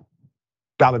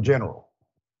 Dollar General,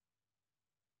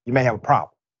 you may have a problem.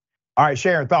 All right,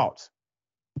 Sharon, thoughts?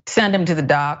 Send him to the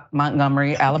dock,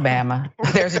 Montgomery, Alabama.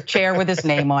 There's a chair with his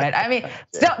name on it. I mean,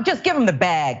 just give him the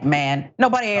bag, man.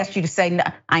 Nobody asked you to say, no,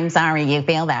 I'm sorry you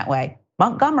feel that way.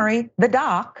 Montgomery, the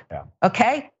dock,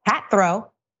 okay? Hat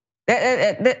throw.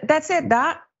 That's it,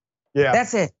 Doc. Yeah.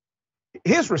 That's it.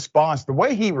 His response, the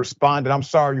way he responded, I'm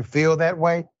sorry you feel that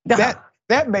way,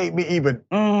 that made me even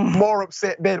more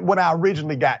upset than when I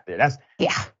originally got there.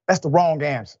 That's the wrong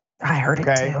answer. I heard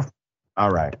it too. All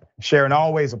right. Sharon,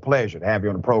 always a pleasure to have you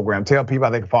on the program. Tell people how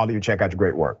they can follow you, check out your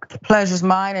great work. Pleasure's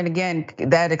mine. And again,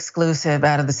 that exclusive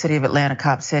out of the city of Atlanta,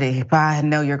 Cop City. I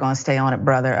know you're going to stay on it,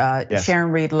 brother. Yes.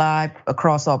 Sharon Reed live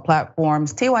across all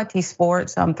platforms. TYT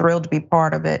Sports, I'm thrilled to be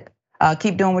part of it.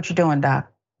 Keep doing what you're doing,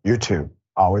 Doc. You too.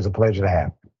 Always a pleasure to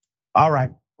have you. All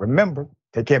right. Remember,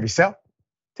 take care of yourself,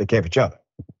 take care of each other,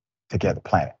 take care of the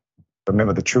planet.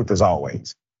 Remember, the truth is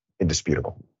always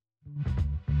indisputable.